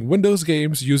for running Windows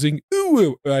games using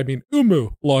Umu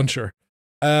Launcher.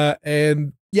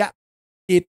 And yeah,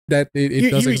 it does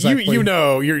exactly.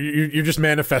 You're just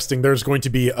manifesting. There's going to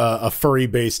be a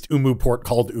furry-based Umu port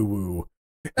called Uwu.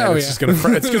 And it's just gonna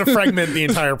fragment the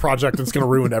entire project. It's gonna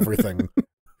ruin everything.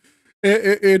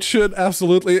 It should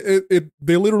absolutely.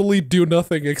 They literally do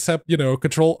nothing except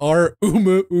Control R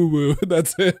Uwu.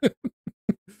 That's it.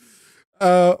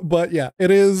 But yeah,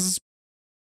 it is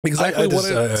exactly what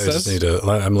it says.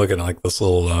 I'm looking at like this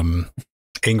little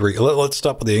angry. Let's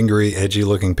stop with the angry,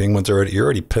 edgy-looking penguins. You're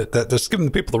already just giving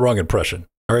people the wrong impression.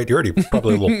 All right, you're already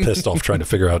probably a little pissed off trying to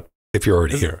figure out if you're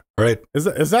already here. All right, is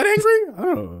that angry? I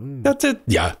don't know. That's it.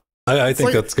 Yeah, I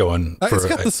think that's going. It's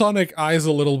got the Sonic eyes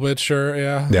a little bit. Sure,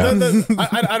 yeah.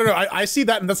 I don't know. I see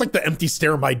that, and that's like the empty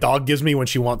stare my dog gives me when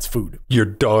she wants food. Your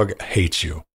dog hates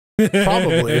you.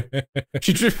 Probably.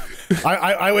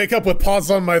 I wake up with paws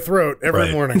on my throat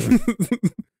every morning.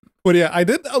 But yeah, I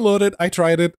did download it. I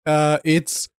tried it.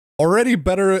 It's already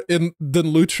better than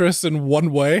Lutris in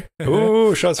one way.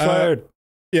 Ooh, shots fired.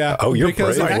 Yeah. Oh, you're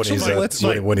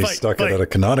brave when he's stuck at a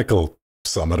canonical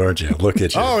summit, aren't you? Look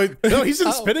at you. Oh, no, he's in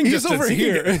spitting he's distance. over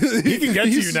here. He can get to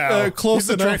you now. Close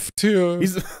enough to.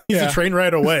 He's a train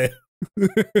ride away.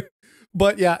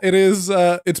 But yeah, it is.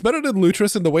 It's better than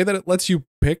Lutris in the way that it lets you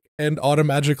pick and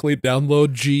automatically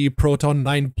download G Proton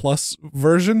 9 Plus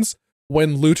versions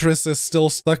when Lutris is still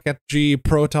stuck at G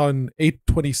Proton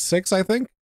 826, I think.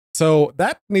 So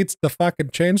that needs to fucking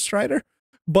change, Strider.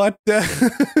 But no,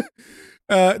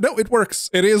 it works.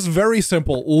 It is very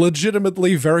simple.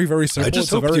 Legitimately very, very simple. I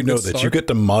just hope you know that you get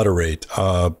to moderate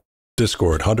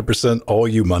Discord 100% all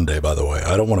you Monday, by the way.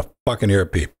 I don't want to fucking hear a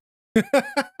peep.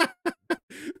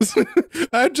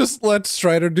 I just let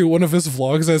Strider do one of his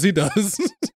vlogs as he does.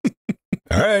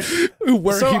 All right,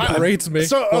 where he berates me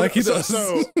like he does.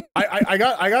 So I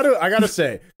gotta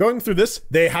say, going through this,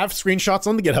 they have screenshots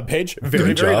on the GitHub page.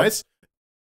 Very nice.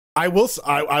 I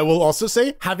will also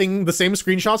say, having the same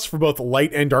screenshots for both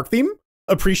light and dark theme,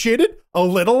 appreciated. A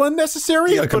little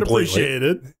unnecessary, but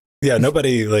appreciated. Yeah,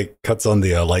 nobody like cuts on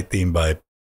the light theme by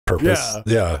purpose.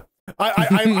 Yeah.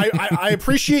 I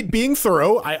appreciate being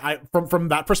thorough. From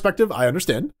that perspective, I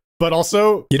understand. But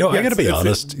also, I gotta be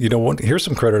honest. Here's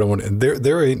some credit.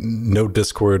 There ain't no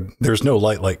Discord. There's no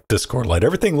light like Discord light.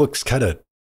 Everything looks kind of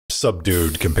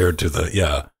subdued compared to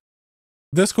the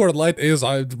Discord Lite is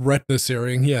retina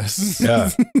searing, yes.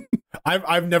 Yeah.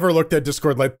 I've never looked at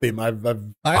Discord Lite theme. I've seen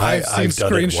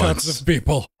screenshots of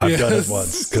people. I've done it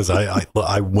once because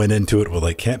I went into it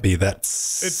with can't be that.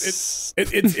 It's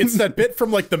that bit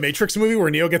from like the Matrix movie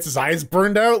where Neo gets his eyes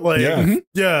burned out.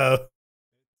 Yeah.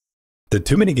 Did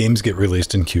too many games get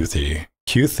released in QT?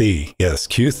 QT, yes,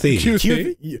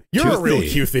 QT. You're a real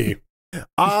QT.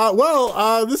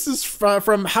 This is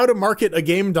from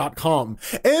howtomarketagame.com,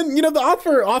 and the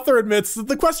author admits that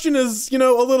the question is a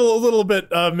little bit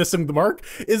missing the mark.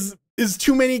 Is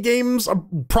too many games a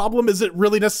problem? Is it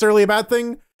really necessarily a bad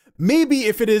thing? Maybe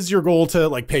if it is your goal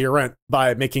to pay your rent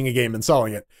by making a game and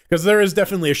selling it, because there is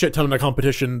definitely a shit ton of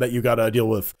competition that you gotta deal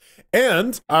with.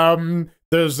 And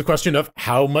there's the question of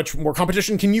how much more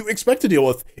competition can you expect to deal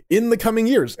with in the coming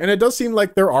years? And it does seem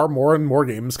like there are more and more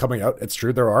games coming out. It's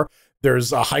true, there are.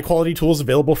 There's high quality tools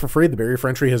available for free. The barrier for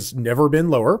entry has never been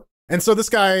lower. And so this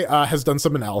guy has done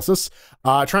some analysis,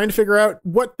 trying to figure out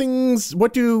what do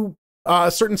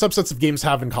certain subsets of games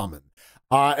have in common.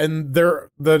 And the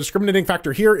discriminating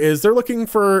factor here is they're looking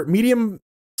for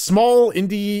small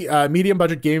indie, medium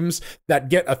budget games that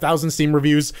get 1,000 Steam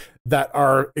reviews that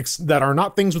are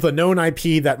not things with a known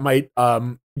IP that might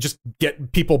just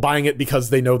get people buying it because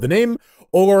they know the name,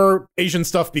 or Asian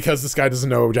stuff because this guy doesn't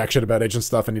know jack shit about Asian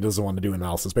stuff and he doesn't want to do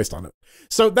analysis based on it.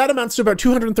 So that amounts to about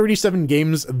 237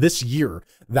 games this year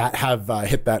that have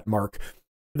hit that mark.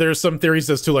 There's some theories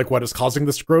as to what is causing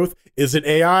this growth. Is it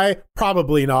AI?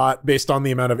 Probably not, based on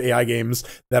the amount of AI games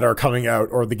that are coming out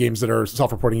or the games that are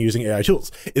self-reporting using AI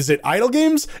tools. Is it idle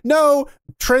games? No,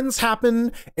 trends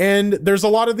happen, and there's a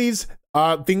lot of these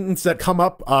things that come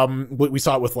up. We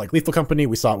saw it with Lethal Company,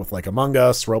 we saw it with Among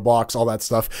Us, Roblox, all that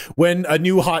stuff. When a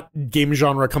new hot game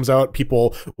genre comes out,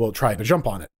 people will try to jump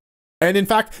on it. And in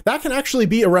fact, that can actually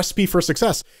be a recipe for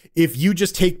success. If you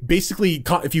just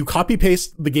if you copy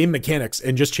paste the game mechanics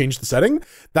and just change the setting,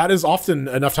 that is often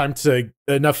enough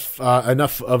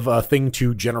of a thing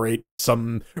to generate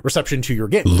some reception to your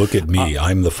game. Look at me,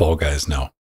 I'm the fall guys now.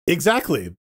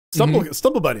 Exactly.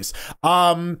 Stumble buddies.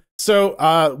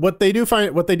 So what they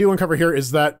do uncover here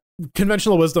is that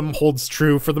conventional wisdom holds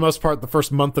true for the most part. The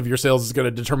first month of your sales is going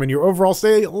to determine your overall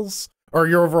sales or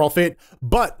your overall fate,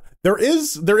 but there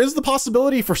is the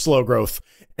possibility for slow growth.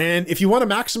 And if you want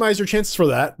to maximize your chances for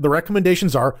that, the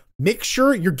recommendations are make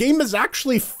sure your game is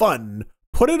actually fun,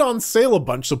 put it on sale a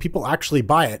bunch so people actually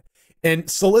buy it, and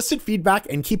solicit feedback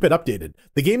and keep it updated.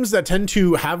 The games that tend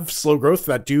to have slow growth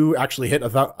that do actually hit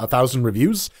 1,000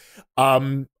 reviews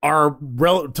are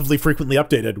relatively frequently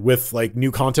updated with like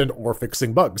new content or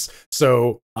fixing bugs.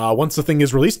 So once the thing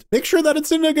is released, make sure that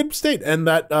it's in a good state and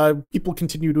that people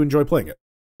continue to enjoy playing it.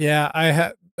 Yeah, I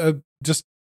had just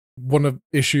one of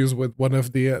issues with one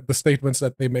of the statements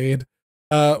that they made,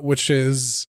 which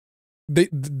is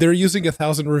they're using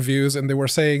 1,000 reviews, and they were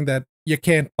saying that you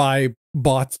can't buy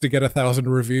bots to get 1,000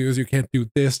 reviews. You can't do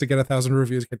this to get 1,000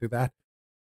 reviews. You can't do that.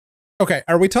 Okay,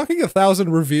 are we talking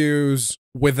 1,000 reviews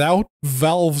without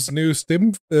Valve's new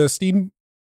Steam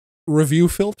review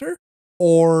filter,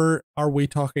 or are we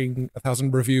talking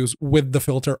 1,000 reviews with the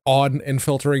filter on and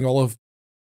filtering all of,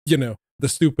 the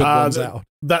stupid ones out?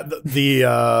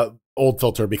 The old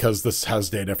filter, because this has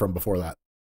data from before that.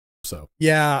 So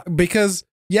yeah, because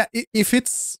if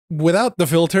it's without the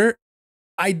filter,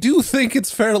 I do think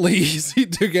it's fairly easy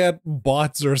to get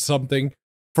bots or something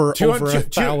for over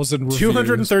 1,000 reviews.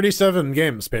 237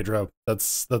 games, Pedro.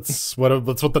 That's what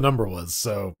the number was.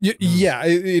 So yeah,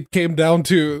 it came down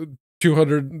to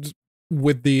 200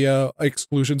 with the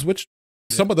exclusions, which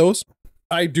some of those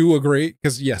I do agree,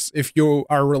 because yes, if you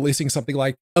are releasing something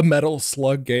like a Metal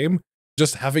Slug game,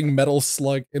 just having Metal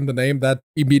Slug in the name, that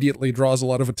immediately draws a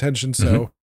lot of attention.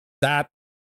 So that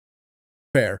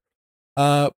fair.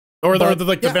 Or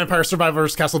the Vampire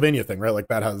Survivors Castlevania thing, right? Like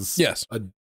that has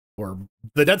or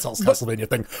the Dead Cells Castlevania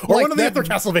thing, or like one of the other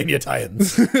Castlevania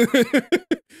tie-ins.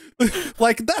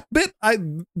 Like that bit,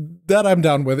 I'm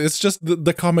down with. It's just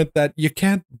the comment that you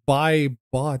can't buy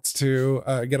bots to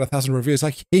get 1,000 reviews.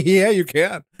 Like, yeah, you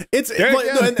can. And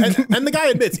the guy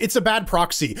admits it's a bad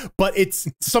proxy, but it's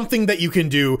something that you can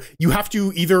do. You have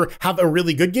to either have a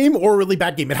really good game or a really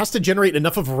bad game. It has to generate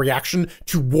enough of a reaction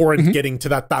to warrant getting to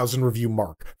that 1,000 review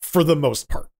mark for the most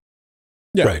part.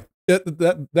 Yeah, right.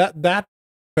 That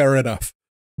fair enough.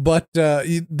 But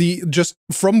just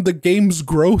from the game's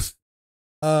growth.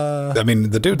 I mean,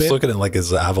 the dude's looking at like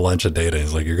his avalanche of data.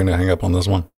 He's like, "You're gonna hang up on this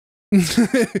one."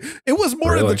 It was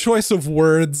more in the choice of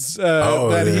words.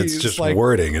 That it's just like,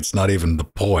 wording. It's not even the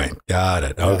point. Got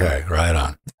it. Okay, right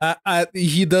on.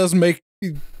 He does make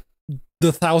the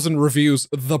 1,000 reviews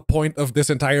the point of this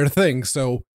entire thing.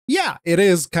 So yeah, it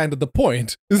is kind of the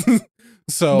point.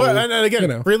 So, but, and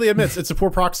again, really admits it's a poor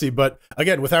proxy. But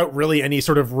again, without really any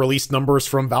sort of released numbers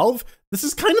from Valve, this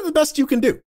is kind of the best you can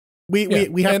do. We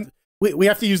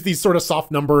have to use these sort of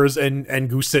soft numbers and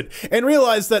goose it and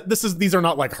realize that these are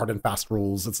not like hard and fast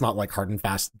rules. It's not like hard and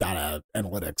fast data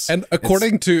analytics. And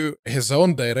according to his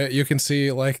own data, you can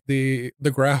see like the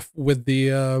graph with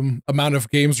the amount of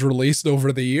games released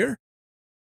over the year.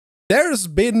 There's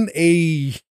been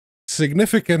a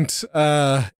significant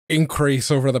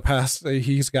increase over the past.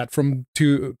 He's got from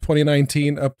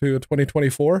 2019 up to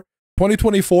 2024.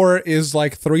 2024 is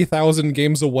like 3,000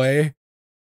 games away,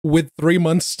 with 3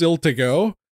 months still to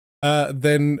go.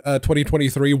 Then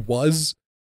 2023 was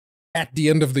at the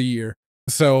end of the year.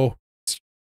 So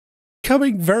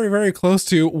coming very, very close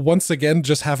to once again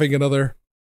just having another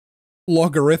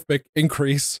logarithmic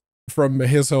increase from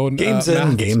his own games in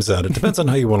and games out. It depends on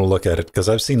how you want to look at it, because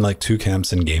I've seen like two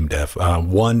camps in game dev.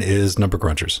 One is number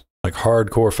crunchers, like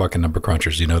hardcore fucking number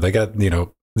crunchers. They got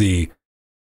the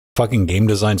fucking game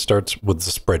design starts with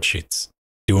the spreadsheets,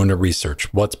 doing the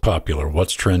research. What's popular?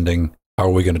 What's trending? How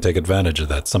are we going to take advantage of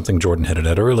that? Something Jordan hinted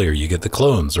at earlier. You get the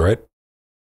clones, right?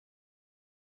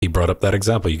 He brought up that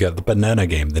example. You got the banana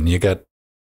game, then you got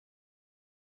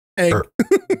egg.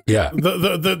 Yeah.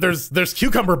 There's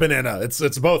cucumber banana.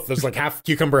 It's both. There's like half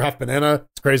cucumber, half banana.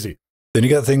 It's crazy. Then you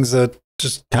got things that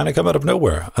just kind of come out of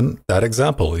nowhere. And that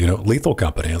example, Lethal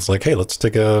Company. It's like, hey, let's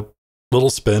take a little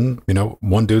spin.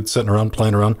 One dude sitting around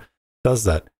playing around does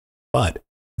that. But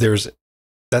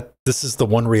this is the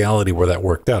one reality where that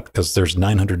worked out, because there's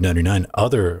 999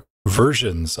 other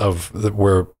versions of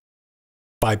where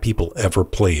 5 people ever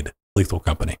played Lethal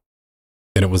Company.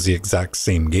 And it was the exact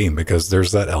same game, because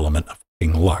there's that element of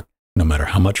luck. No matter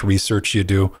how much research you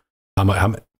do,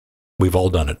 we've all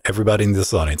done it. Everybody in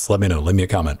this audience, let me know. Leave me a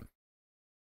comment.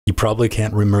 You probably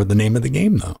can't remember the name of the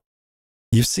game, though.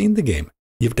 You've seen the game.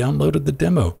 You've downloaded the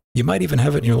demo. You might even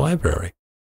have it in your library.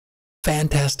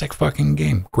 Fantastic fucking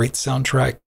game. Great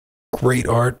soundtrack. Great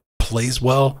art. Plays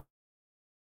well.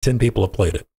 10 people have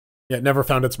played it. Yeah, it never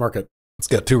found its market. It's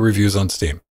got 2 reviews on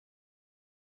Steam.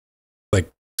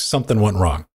 Like, something went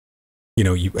wrong. You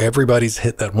know, everybody's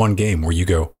hit that one game where you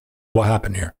go, what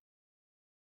happened here?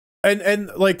 And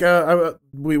like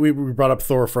we brought up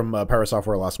Thor from Pyro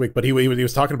Software last week, but he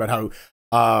was talking about how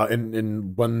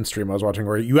in one stream I was watching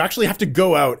where you actually have to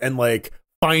go out and like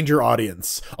find your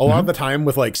audience. A lot of the time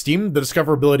with like Steam, the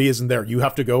discoverability isn't there. You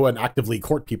have to go and actively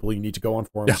court people. You need to go on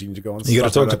forums. You need to go on. You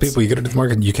got to talk to people. You got to do the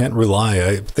market. You can't rely.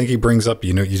 I think he brings up,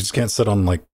 you know, you just can't sit on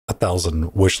like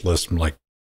 1,000 wish lists and like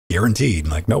guaranteed.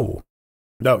 Like no,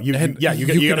 you got to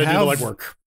do the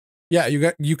legwork. Yeah,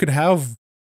 you could have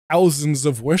thousands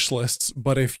of wish lists,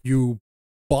 but if you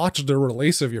botch the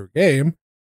release of your game,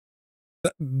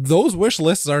 those wish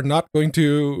lists are not going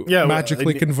to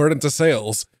magically convert into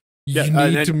sales. You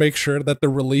need to make sure that the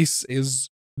release is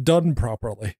done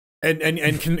properly.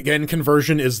 And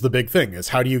conversion is the big thing. Is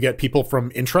how do you get people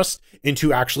from interest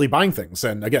into actually buying things?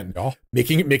 And again,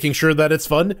 making sure that it's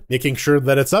fun, making sure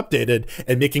that it's updated,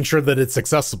 and making sure that it's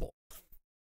accessible.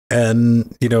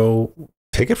 And you know,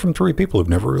 take it from 3 people who've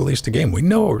never released a game. We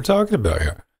know what we're talking about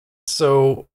here.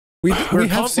 So we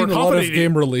have seen a lot of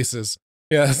game releases.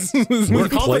 Yes, we're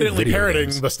confidently parroting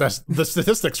the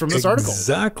statistics from this article.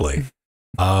 Exactly.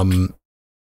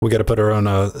 We got to put our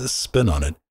own spin on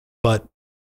it. But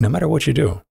no matter what you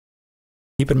do,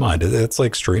 keep in mind it's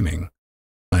like streaming.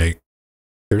 Like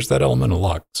there's that element of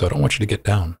luck. So I don't want you to get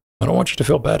down. I don't want you to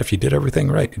feel bad if you did everything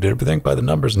right. You did everything by the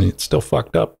numbers, and it's still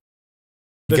fucked up.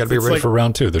 You got to be ready for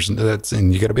round 2.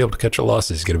 And you got to be able to catch your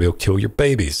losses. You got to be able to kill your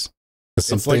babies.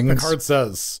 It's like the card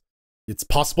says, it's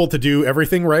possible to do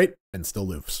everything right and still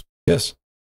lose. Yes.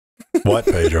 What,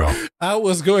 Pedro? I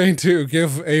was going to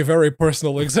give a very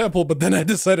personal example, but then I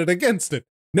decided against it.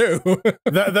 No.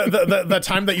 the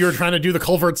time that you were trying to do the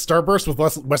Culvert Starburst with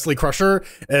Wesley Crusher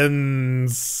and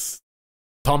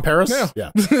Tom Paris?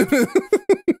 Yeah.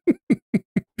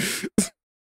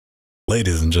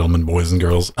 Ladies and gentlemen, boys and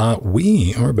girls,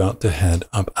 we are about to head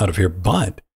up out of here.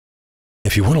 But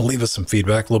if you want to leave us some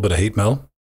feedback, a little bit of hate mail,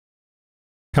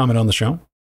 comment on the show,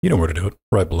 you know where to do it,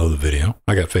 right below the video.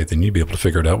 I got faith in you to be able to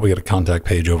figure it out. We got a contact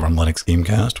page over on Linux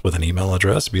Gamecast with an email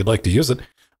address if you'd like to use it.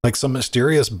 Like some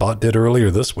mysterious bot did earlier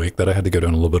this week that I had to go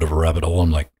down a little bit of a rabbit hole. I'm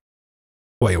like,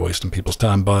 why are you wasting people's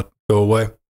time, bot? Go away.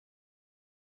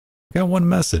 Got one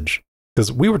message.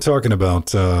 Because we were talking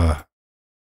about...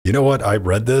 you know what? I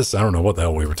read this. I don't know what the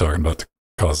hell we were talking about to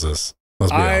cause this.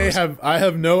 Let's be honest. I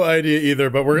have no idea either,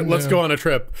 but let's go on a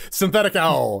trip. Synthetic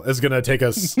Owl is going to take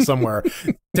us somewhere.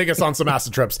 Take us on some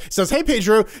acid trips. Says, hey,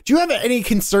 Pedro, do you have any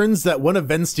concerns that one of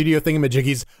Ven's studio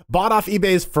thingamajiggies bought off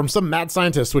eBay from some mad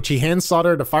scientist, which he hand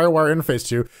soldered a FireWire interface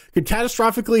to, could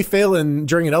catastrophically fail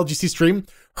during an LGC stream,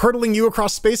 hurtling you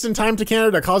across space and time to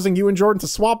Canada, causing you and Jordan to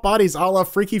swap bodies a la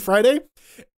Freaky Friday?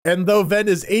 And though Ven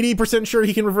is 80% sure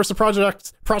he can reverse a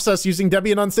project process using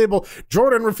Debian Unstable,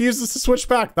 Jordan refuses to switch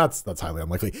back. That's highly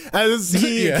unlikely, as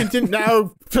he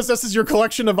now possesses your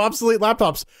collection of obsolete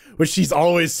laptops, which he's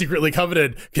always secretly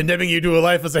coveted, condemning you to a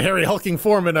life as a hairy hulking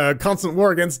form in a constant war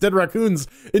against dead raccoons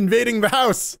invading the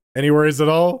house. Any worries at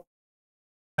all?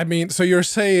 I mean, so you're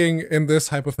saying in this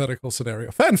hypothetical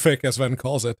scenario, fanfic as Ven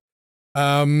calls it,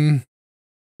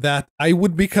 that I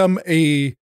would become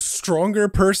a stronger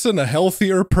person, a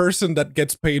healthier person that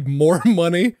gets paid more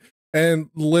money and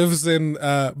lives in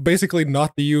basically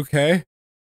not the UK.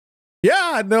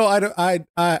 Yeah, no, I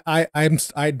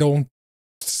don't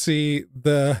see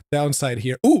the downside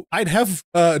here. Ooh, I'd have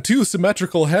 2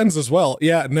 symmetrical hands as well.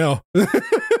 Yeah, no.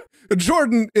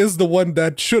 Jordan is the one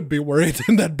that should be worried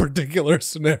in that particular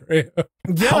scenario.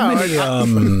 Yeah, how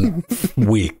many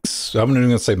weeks? I'm not even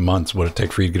gonna say months. Would it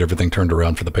take for you to get everything turned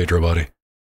around for the Pedro body?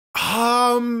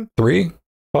 3,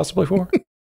 possibly 4.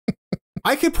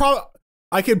 I could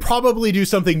probably do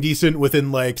something decent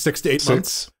within like 6 to 8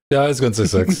 months. Yeah, I was going to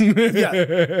say 6.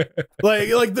 Yeah,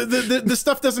 like the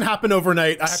stuff doesn't happen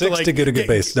overnight. I have 6 to get a good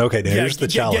base. Okay, here's the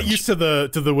challenge. Get used to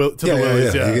the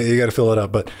willies. Yeah. You got to fill it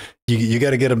up, but you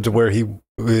got to get him to where he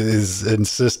is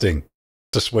insisting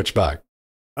to switch back.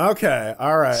 Okay,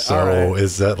 all right. So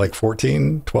is that like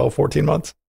 12, 14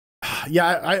 months?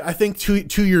 Yeah, I think 2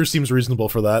 years seems reasonable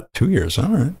for that. 2 years, all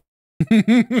right.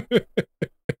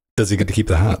 Does he get to keep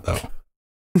the hat though?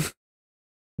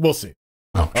 We'll see.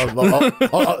 Oh,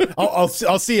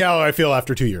 I'll see how I feel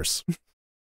after 2 years.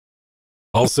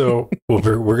 Also, we're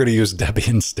going to use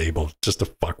Debian Stable just to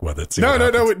fuck with it. No.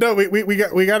 We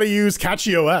got to use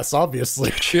CatchyOS,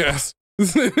 obviously. Yes.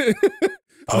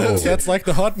 Oh, That's like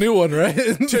the hot new one, right?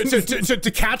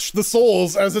 to catch the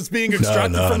souls as it's being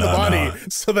extracted from the body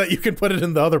so that you can put it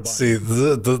in the other body. See,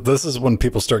 this is when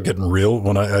people start getting real.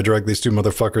 When I drag these two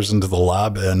motherfuckers into the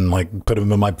lab and like put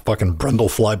them in my fucking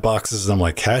Brundlefly boxes, and I'm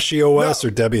like, HashiOS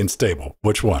or Debian Stable?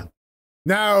 Which one?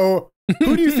 Now,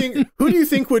 who do you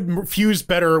think would fuse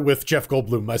better with Jeff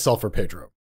Goldblum, myself or Pedro?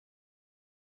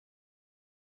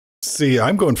 See,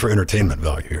 I'm going for entertainment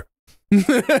value here.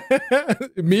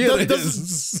 Me, it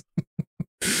is.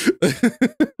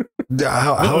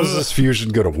 How is this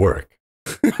fusion going to work?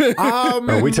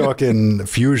 Are we talking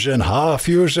fusion,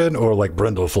 fusion, or like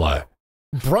Brundlefly?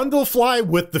 Brundlefly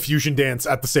with the fusion dance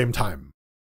at the same time.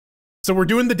 So we're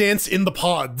doing the dance in the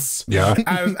pods. Yeah.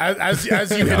 As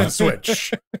you hit a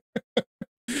switch.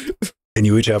 And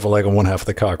you each have like a one half of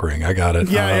the cock ring. I got it.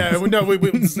 Yeah, yeah. No,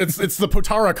 it's the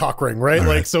Potara cock ring, right?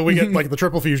 Like, so we get like the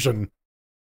triple fusion.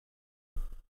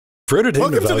 For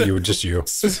entertainment value, just you.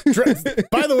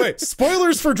 By the way,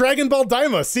 spoilers for Dragon Ball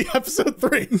Daima. See episode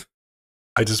 3.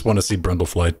 I just want to see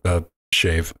Brundlefly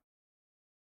shave.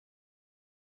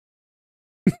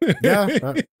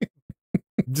 Yeah.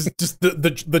 Just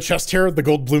the chest hair, the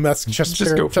Goldblum-esque chest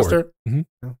hair. Go for it.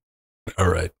 Mm-hmm. All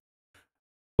right.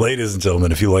 Ladies and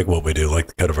gentlemen, if you like what we do, like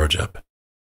the cut of our job,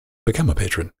 become a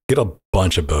patron. Get a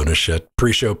bunch of bonus shit,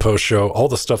 pre-show, post-show, all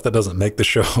the stuff that doesn't make the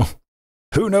show.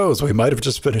 Who knows? We might have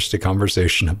just finished a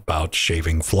conversation about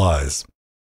shaving flies.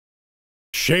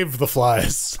 Shave the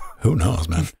flies. Who knows,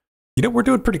 man? You know, we're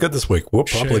doing pretty good this week. We'll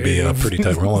probably be pretty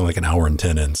tight. We're only like an hour and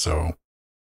 10 in, so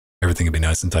everything will be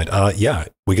nice and tight. Yeah,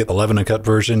 we get the 11 uncut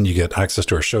version. You get access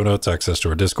to our show notes, access to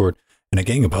our Discord, and a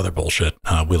gang of other bullshit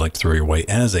we like to throw your way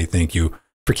as a thank you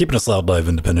for keeping us loud, live,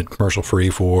 independent,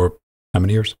 commercial-free for how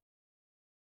many years?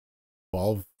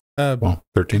 12. Well,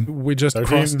 13. We just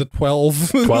crossed the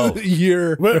 12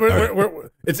 year.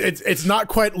 It's not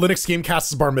quite Linux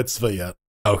Gamecast's bar mitzvah yet.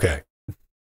 Okay.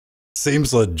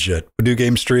 Seems legit. We do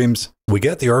game streams. We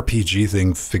got the RPG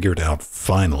thing figured out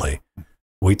finally.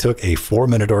 We took a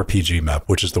 4-minute RPG map,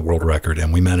 which is the world record,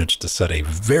 and we managed to set a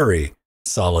very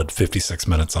solid 56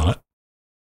 minutes on it.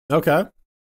 Okay.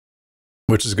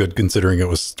 Which is good considering it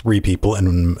was 3 people,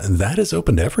 and that is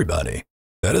open to everybody.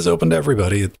 That is open to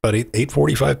everybody. It's about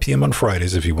 8:45 p.m. on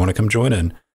Fridays if you want to come join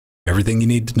in. Everything you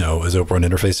need to know is over on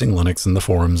Interfacing Linux in the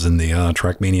forums in the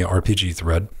Trackmania RPG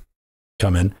thread.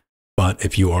 Come in. But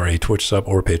if you are a Twitch sub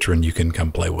or patron, you can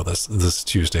come play with us this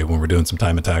Tuesday when we're doing some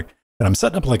Time Attack. And I'm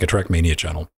setting up like a Trackmania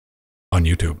channel on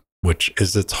YouTube, which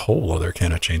is its whole other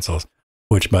can of chainsaws,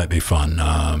 which might be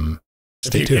fun.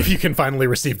 Stay tuned. If you can finally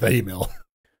receive the email.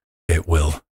 It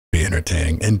will be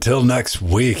entertaining. Until next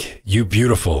week, you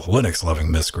beautiful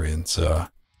Linux-loving miscreants. But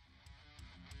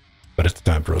it's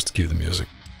time for us to cue the music.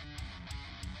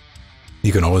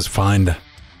 You can always find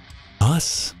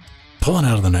us pulling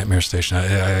out of the Nightmare Station.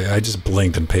 I just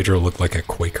blinked and Pedro looked like a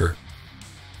Quaker.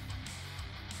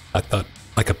 I thought,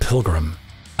 like a pilgrim.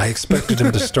 I expected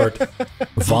him to start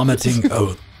vomiting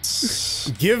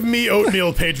oats. Give me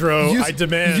oatmeal, Pedro. I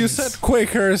demand. You said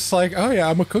Quaker. It's like, oh yeah,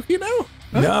 I'm a cookie now?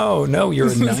 Huh? No, you're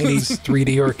a 90s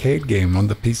 3D arcade game on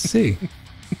the PC.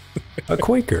 A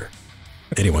Quaker.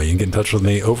 Anyway, you can get in touch with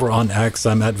me over on X.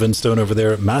 I'm at Vin Stone over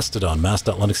there at Mastodon,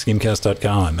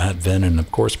 mas.linuxgamecast.com. I'm at Vin, and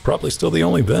of course, probably still the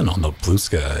only Vin on the blue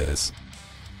skies.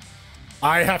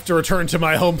 I have to return to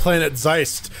my home planet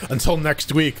Zeist until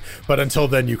next week, but until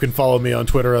then, you can follow me on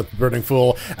Twitter at The Burning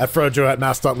Fool, at Frojo at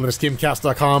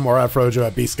mas.linuxgamecast.com, or at Frojo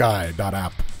at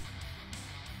bsky.app.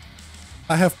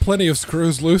 I have plenty of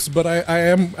screws loose, but I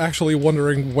am actually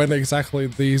wondering when exactly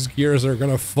these gears are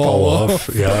going to fall off.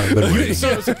 Yeah, I've been waiting.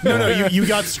 No, you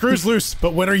got screws loose,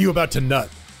 but when are you about to nut?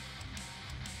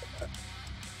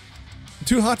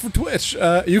 Too hot for Twitch.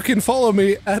 You can follow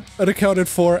me at unaccounted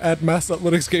for at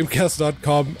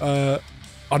mas.linuxgamecast.com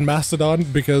on Mastodon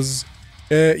because,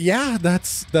 yeah,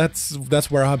 that's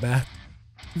where I'm at.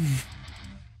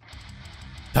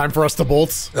 Time for us to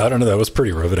bolt. I don't know. That was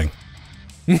pretty riveting.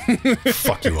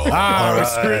 Fuck you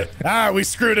all. We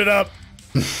screwed it up.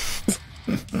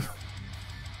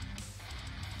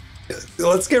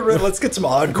 Let's get some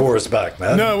encores back,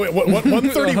 man. No, wait,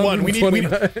 131.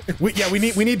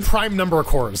 We need prime number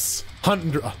cores.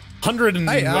 100 and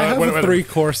I have a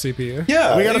 3-core CPU.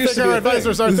 Yeah, we gotta thank our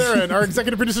advisors, Art Theron, our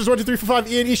executive producers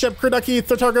 12345, Ian Eshep, Kurducky,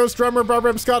 Thortargos, Drummer,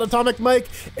 Barbara M. Scott, Atomic Mike,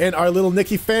 and our little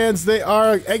Nicky fans. They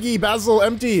are Eggy, Basil,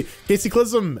 Empty, Casey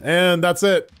Clism, and that's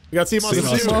it. We got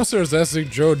Monsters,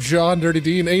 Essig, Joe, John, Dirty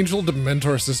Dean, Angel,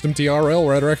 Dementor, System TRL,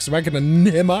 Redorex, Machina,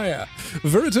 Nehemiah,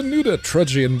 Veritan Nuda,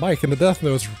 Trudgy, and Mike, and the Death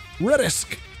Notes,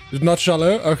 Redisk, not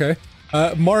Shallow, okay.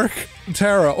 Mark,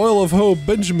 Tara, Oil of Hope,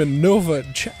 Benjamin, Nova,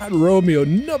 Chad, Romeo,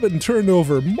 Nubbin,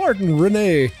 Turnover, Martin,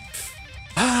 Renee.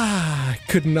 I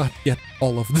could not get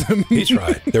all of them. He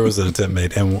tried. There was an attempt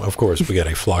made, and of course, we got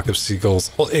a flock of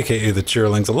seagulls, aka the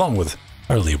cheerlings, along with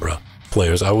our Libra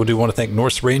players. I do want to thank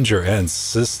Norse Ranger and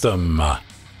System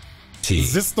T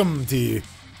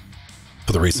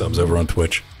for the resubs over on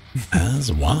Twitch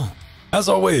as well. As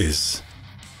always,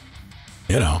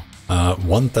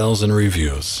 1,000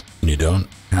 reviews. You don't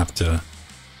have to.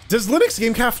 Does Linux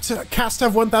Gamecast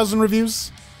have 1,000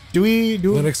 reviews? Do we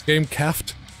do Linux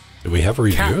Gamecast? Do we have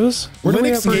reviews?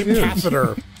 Linux Game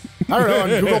Catheter. I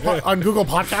don't know, on Google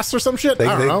Podcasts or some shit?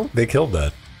 I don't know. They killed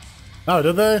that. Oh,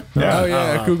 did they? Yeah. Oh,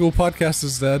 yeah. Google Podcast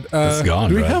is dead. It's gone.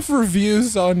 Do we have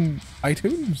reviews on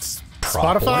iTunes?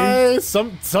 Probably. Spotify?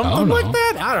 Something like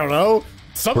that? I don't know.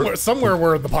 Somewhere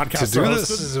where the podcast to do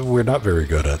this, we're not very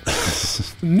good at.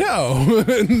 No,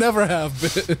 never have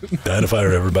been.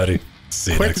 Identifier, everybody.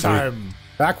 See you Quick next time. week.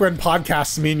 Back when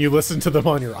podcasts mean you listen to them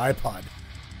on your iPod.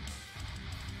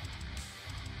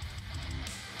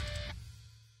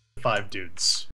 5 dudes.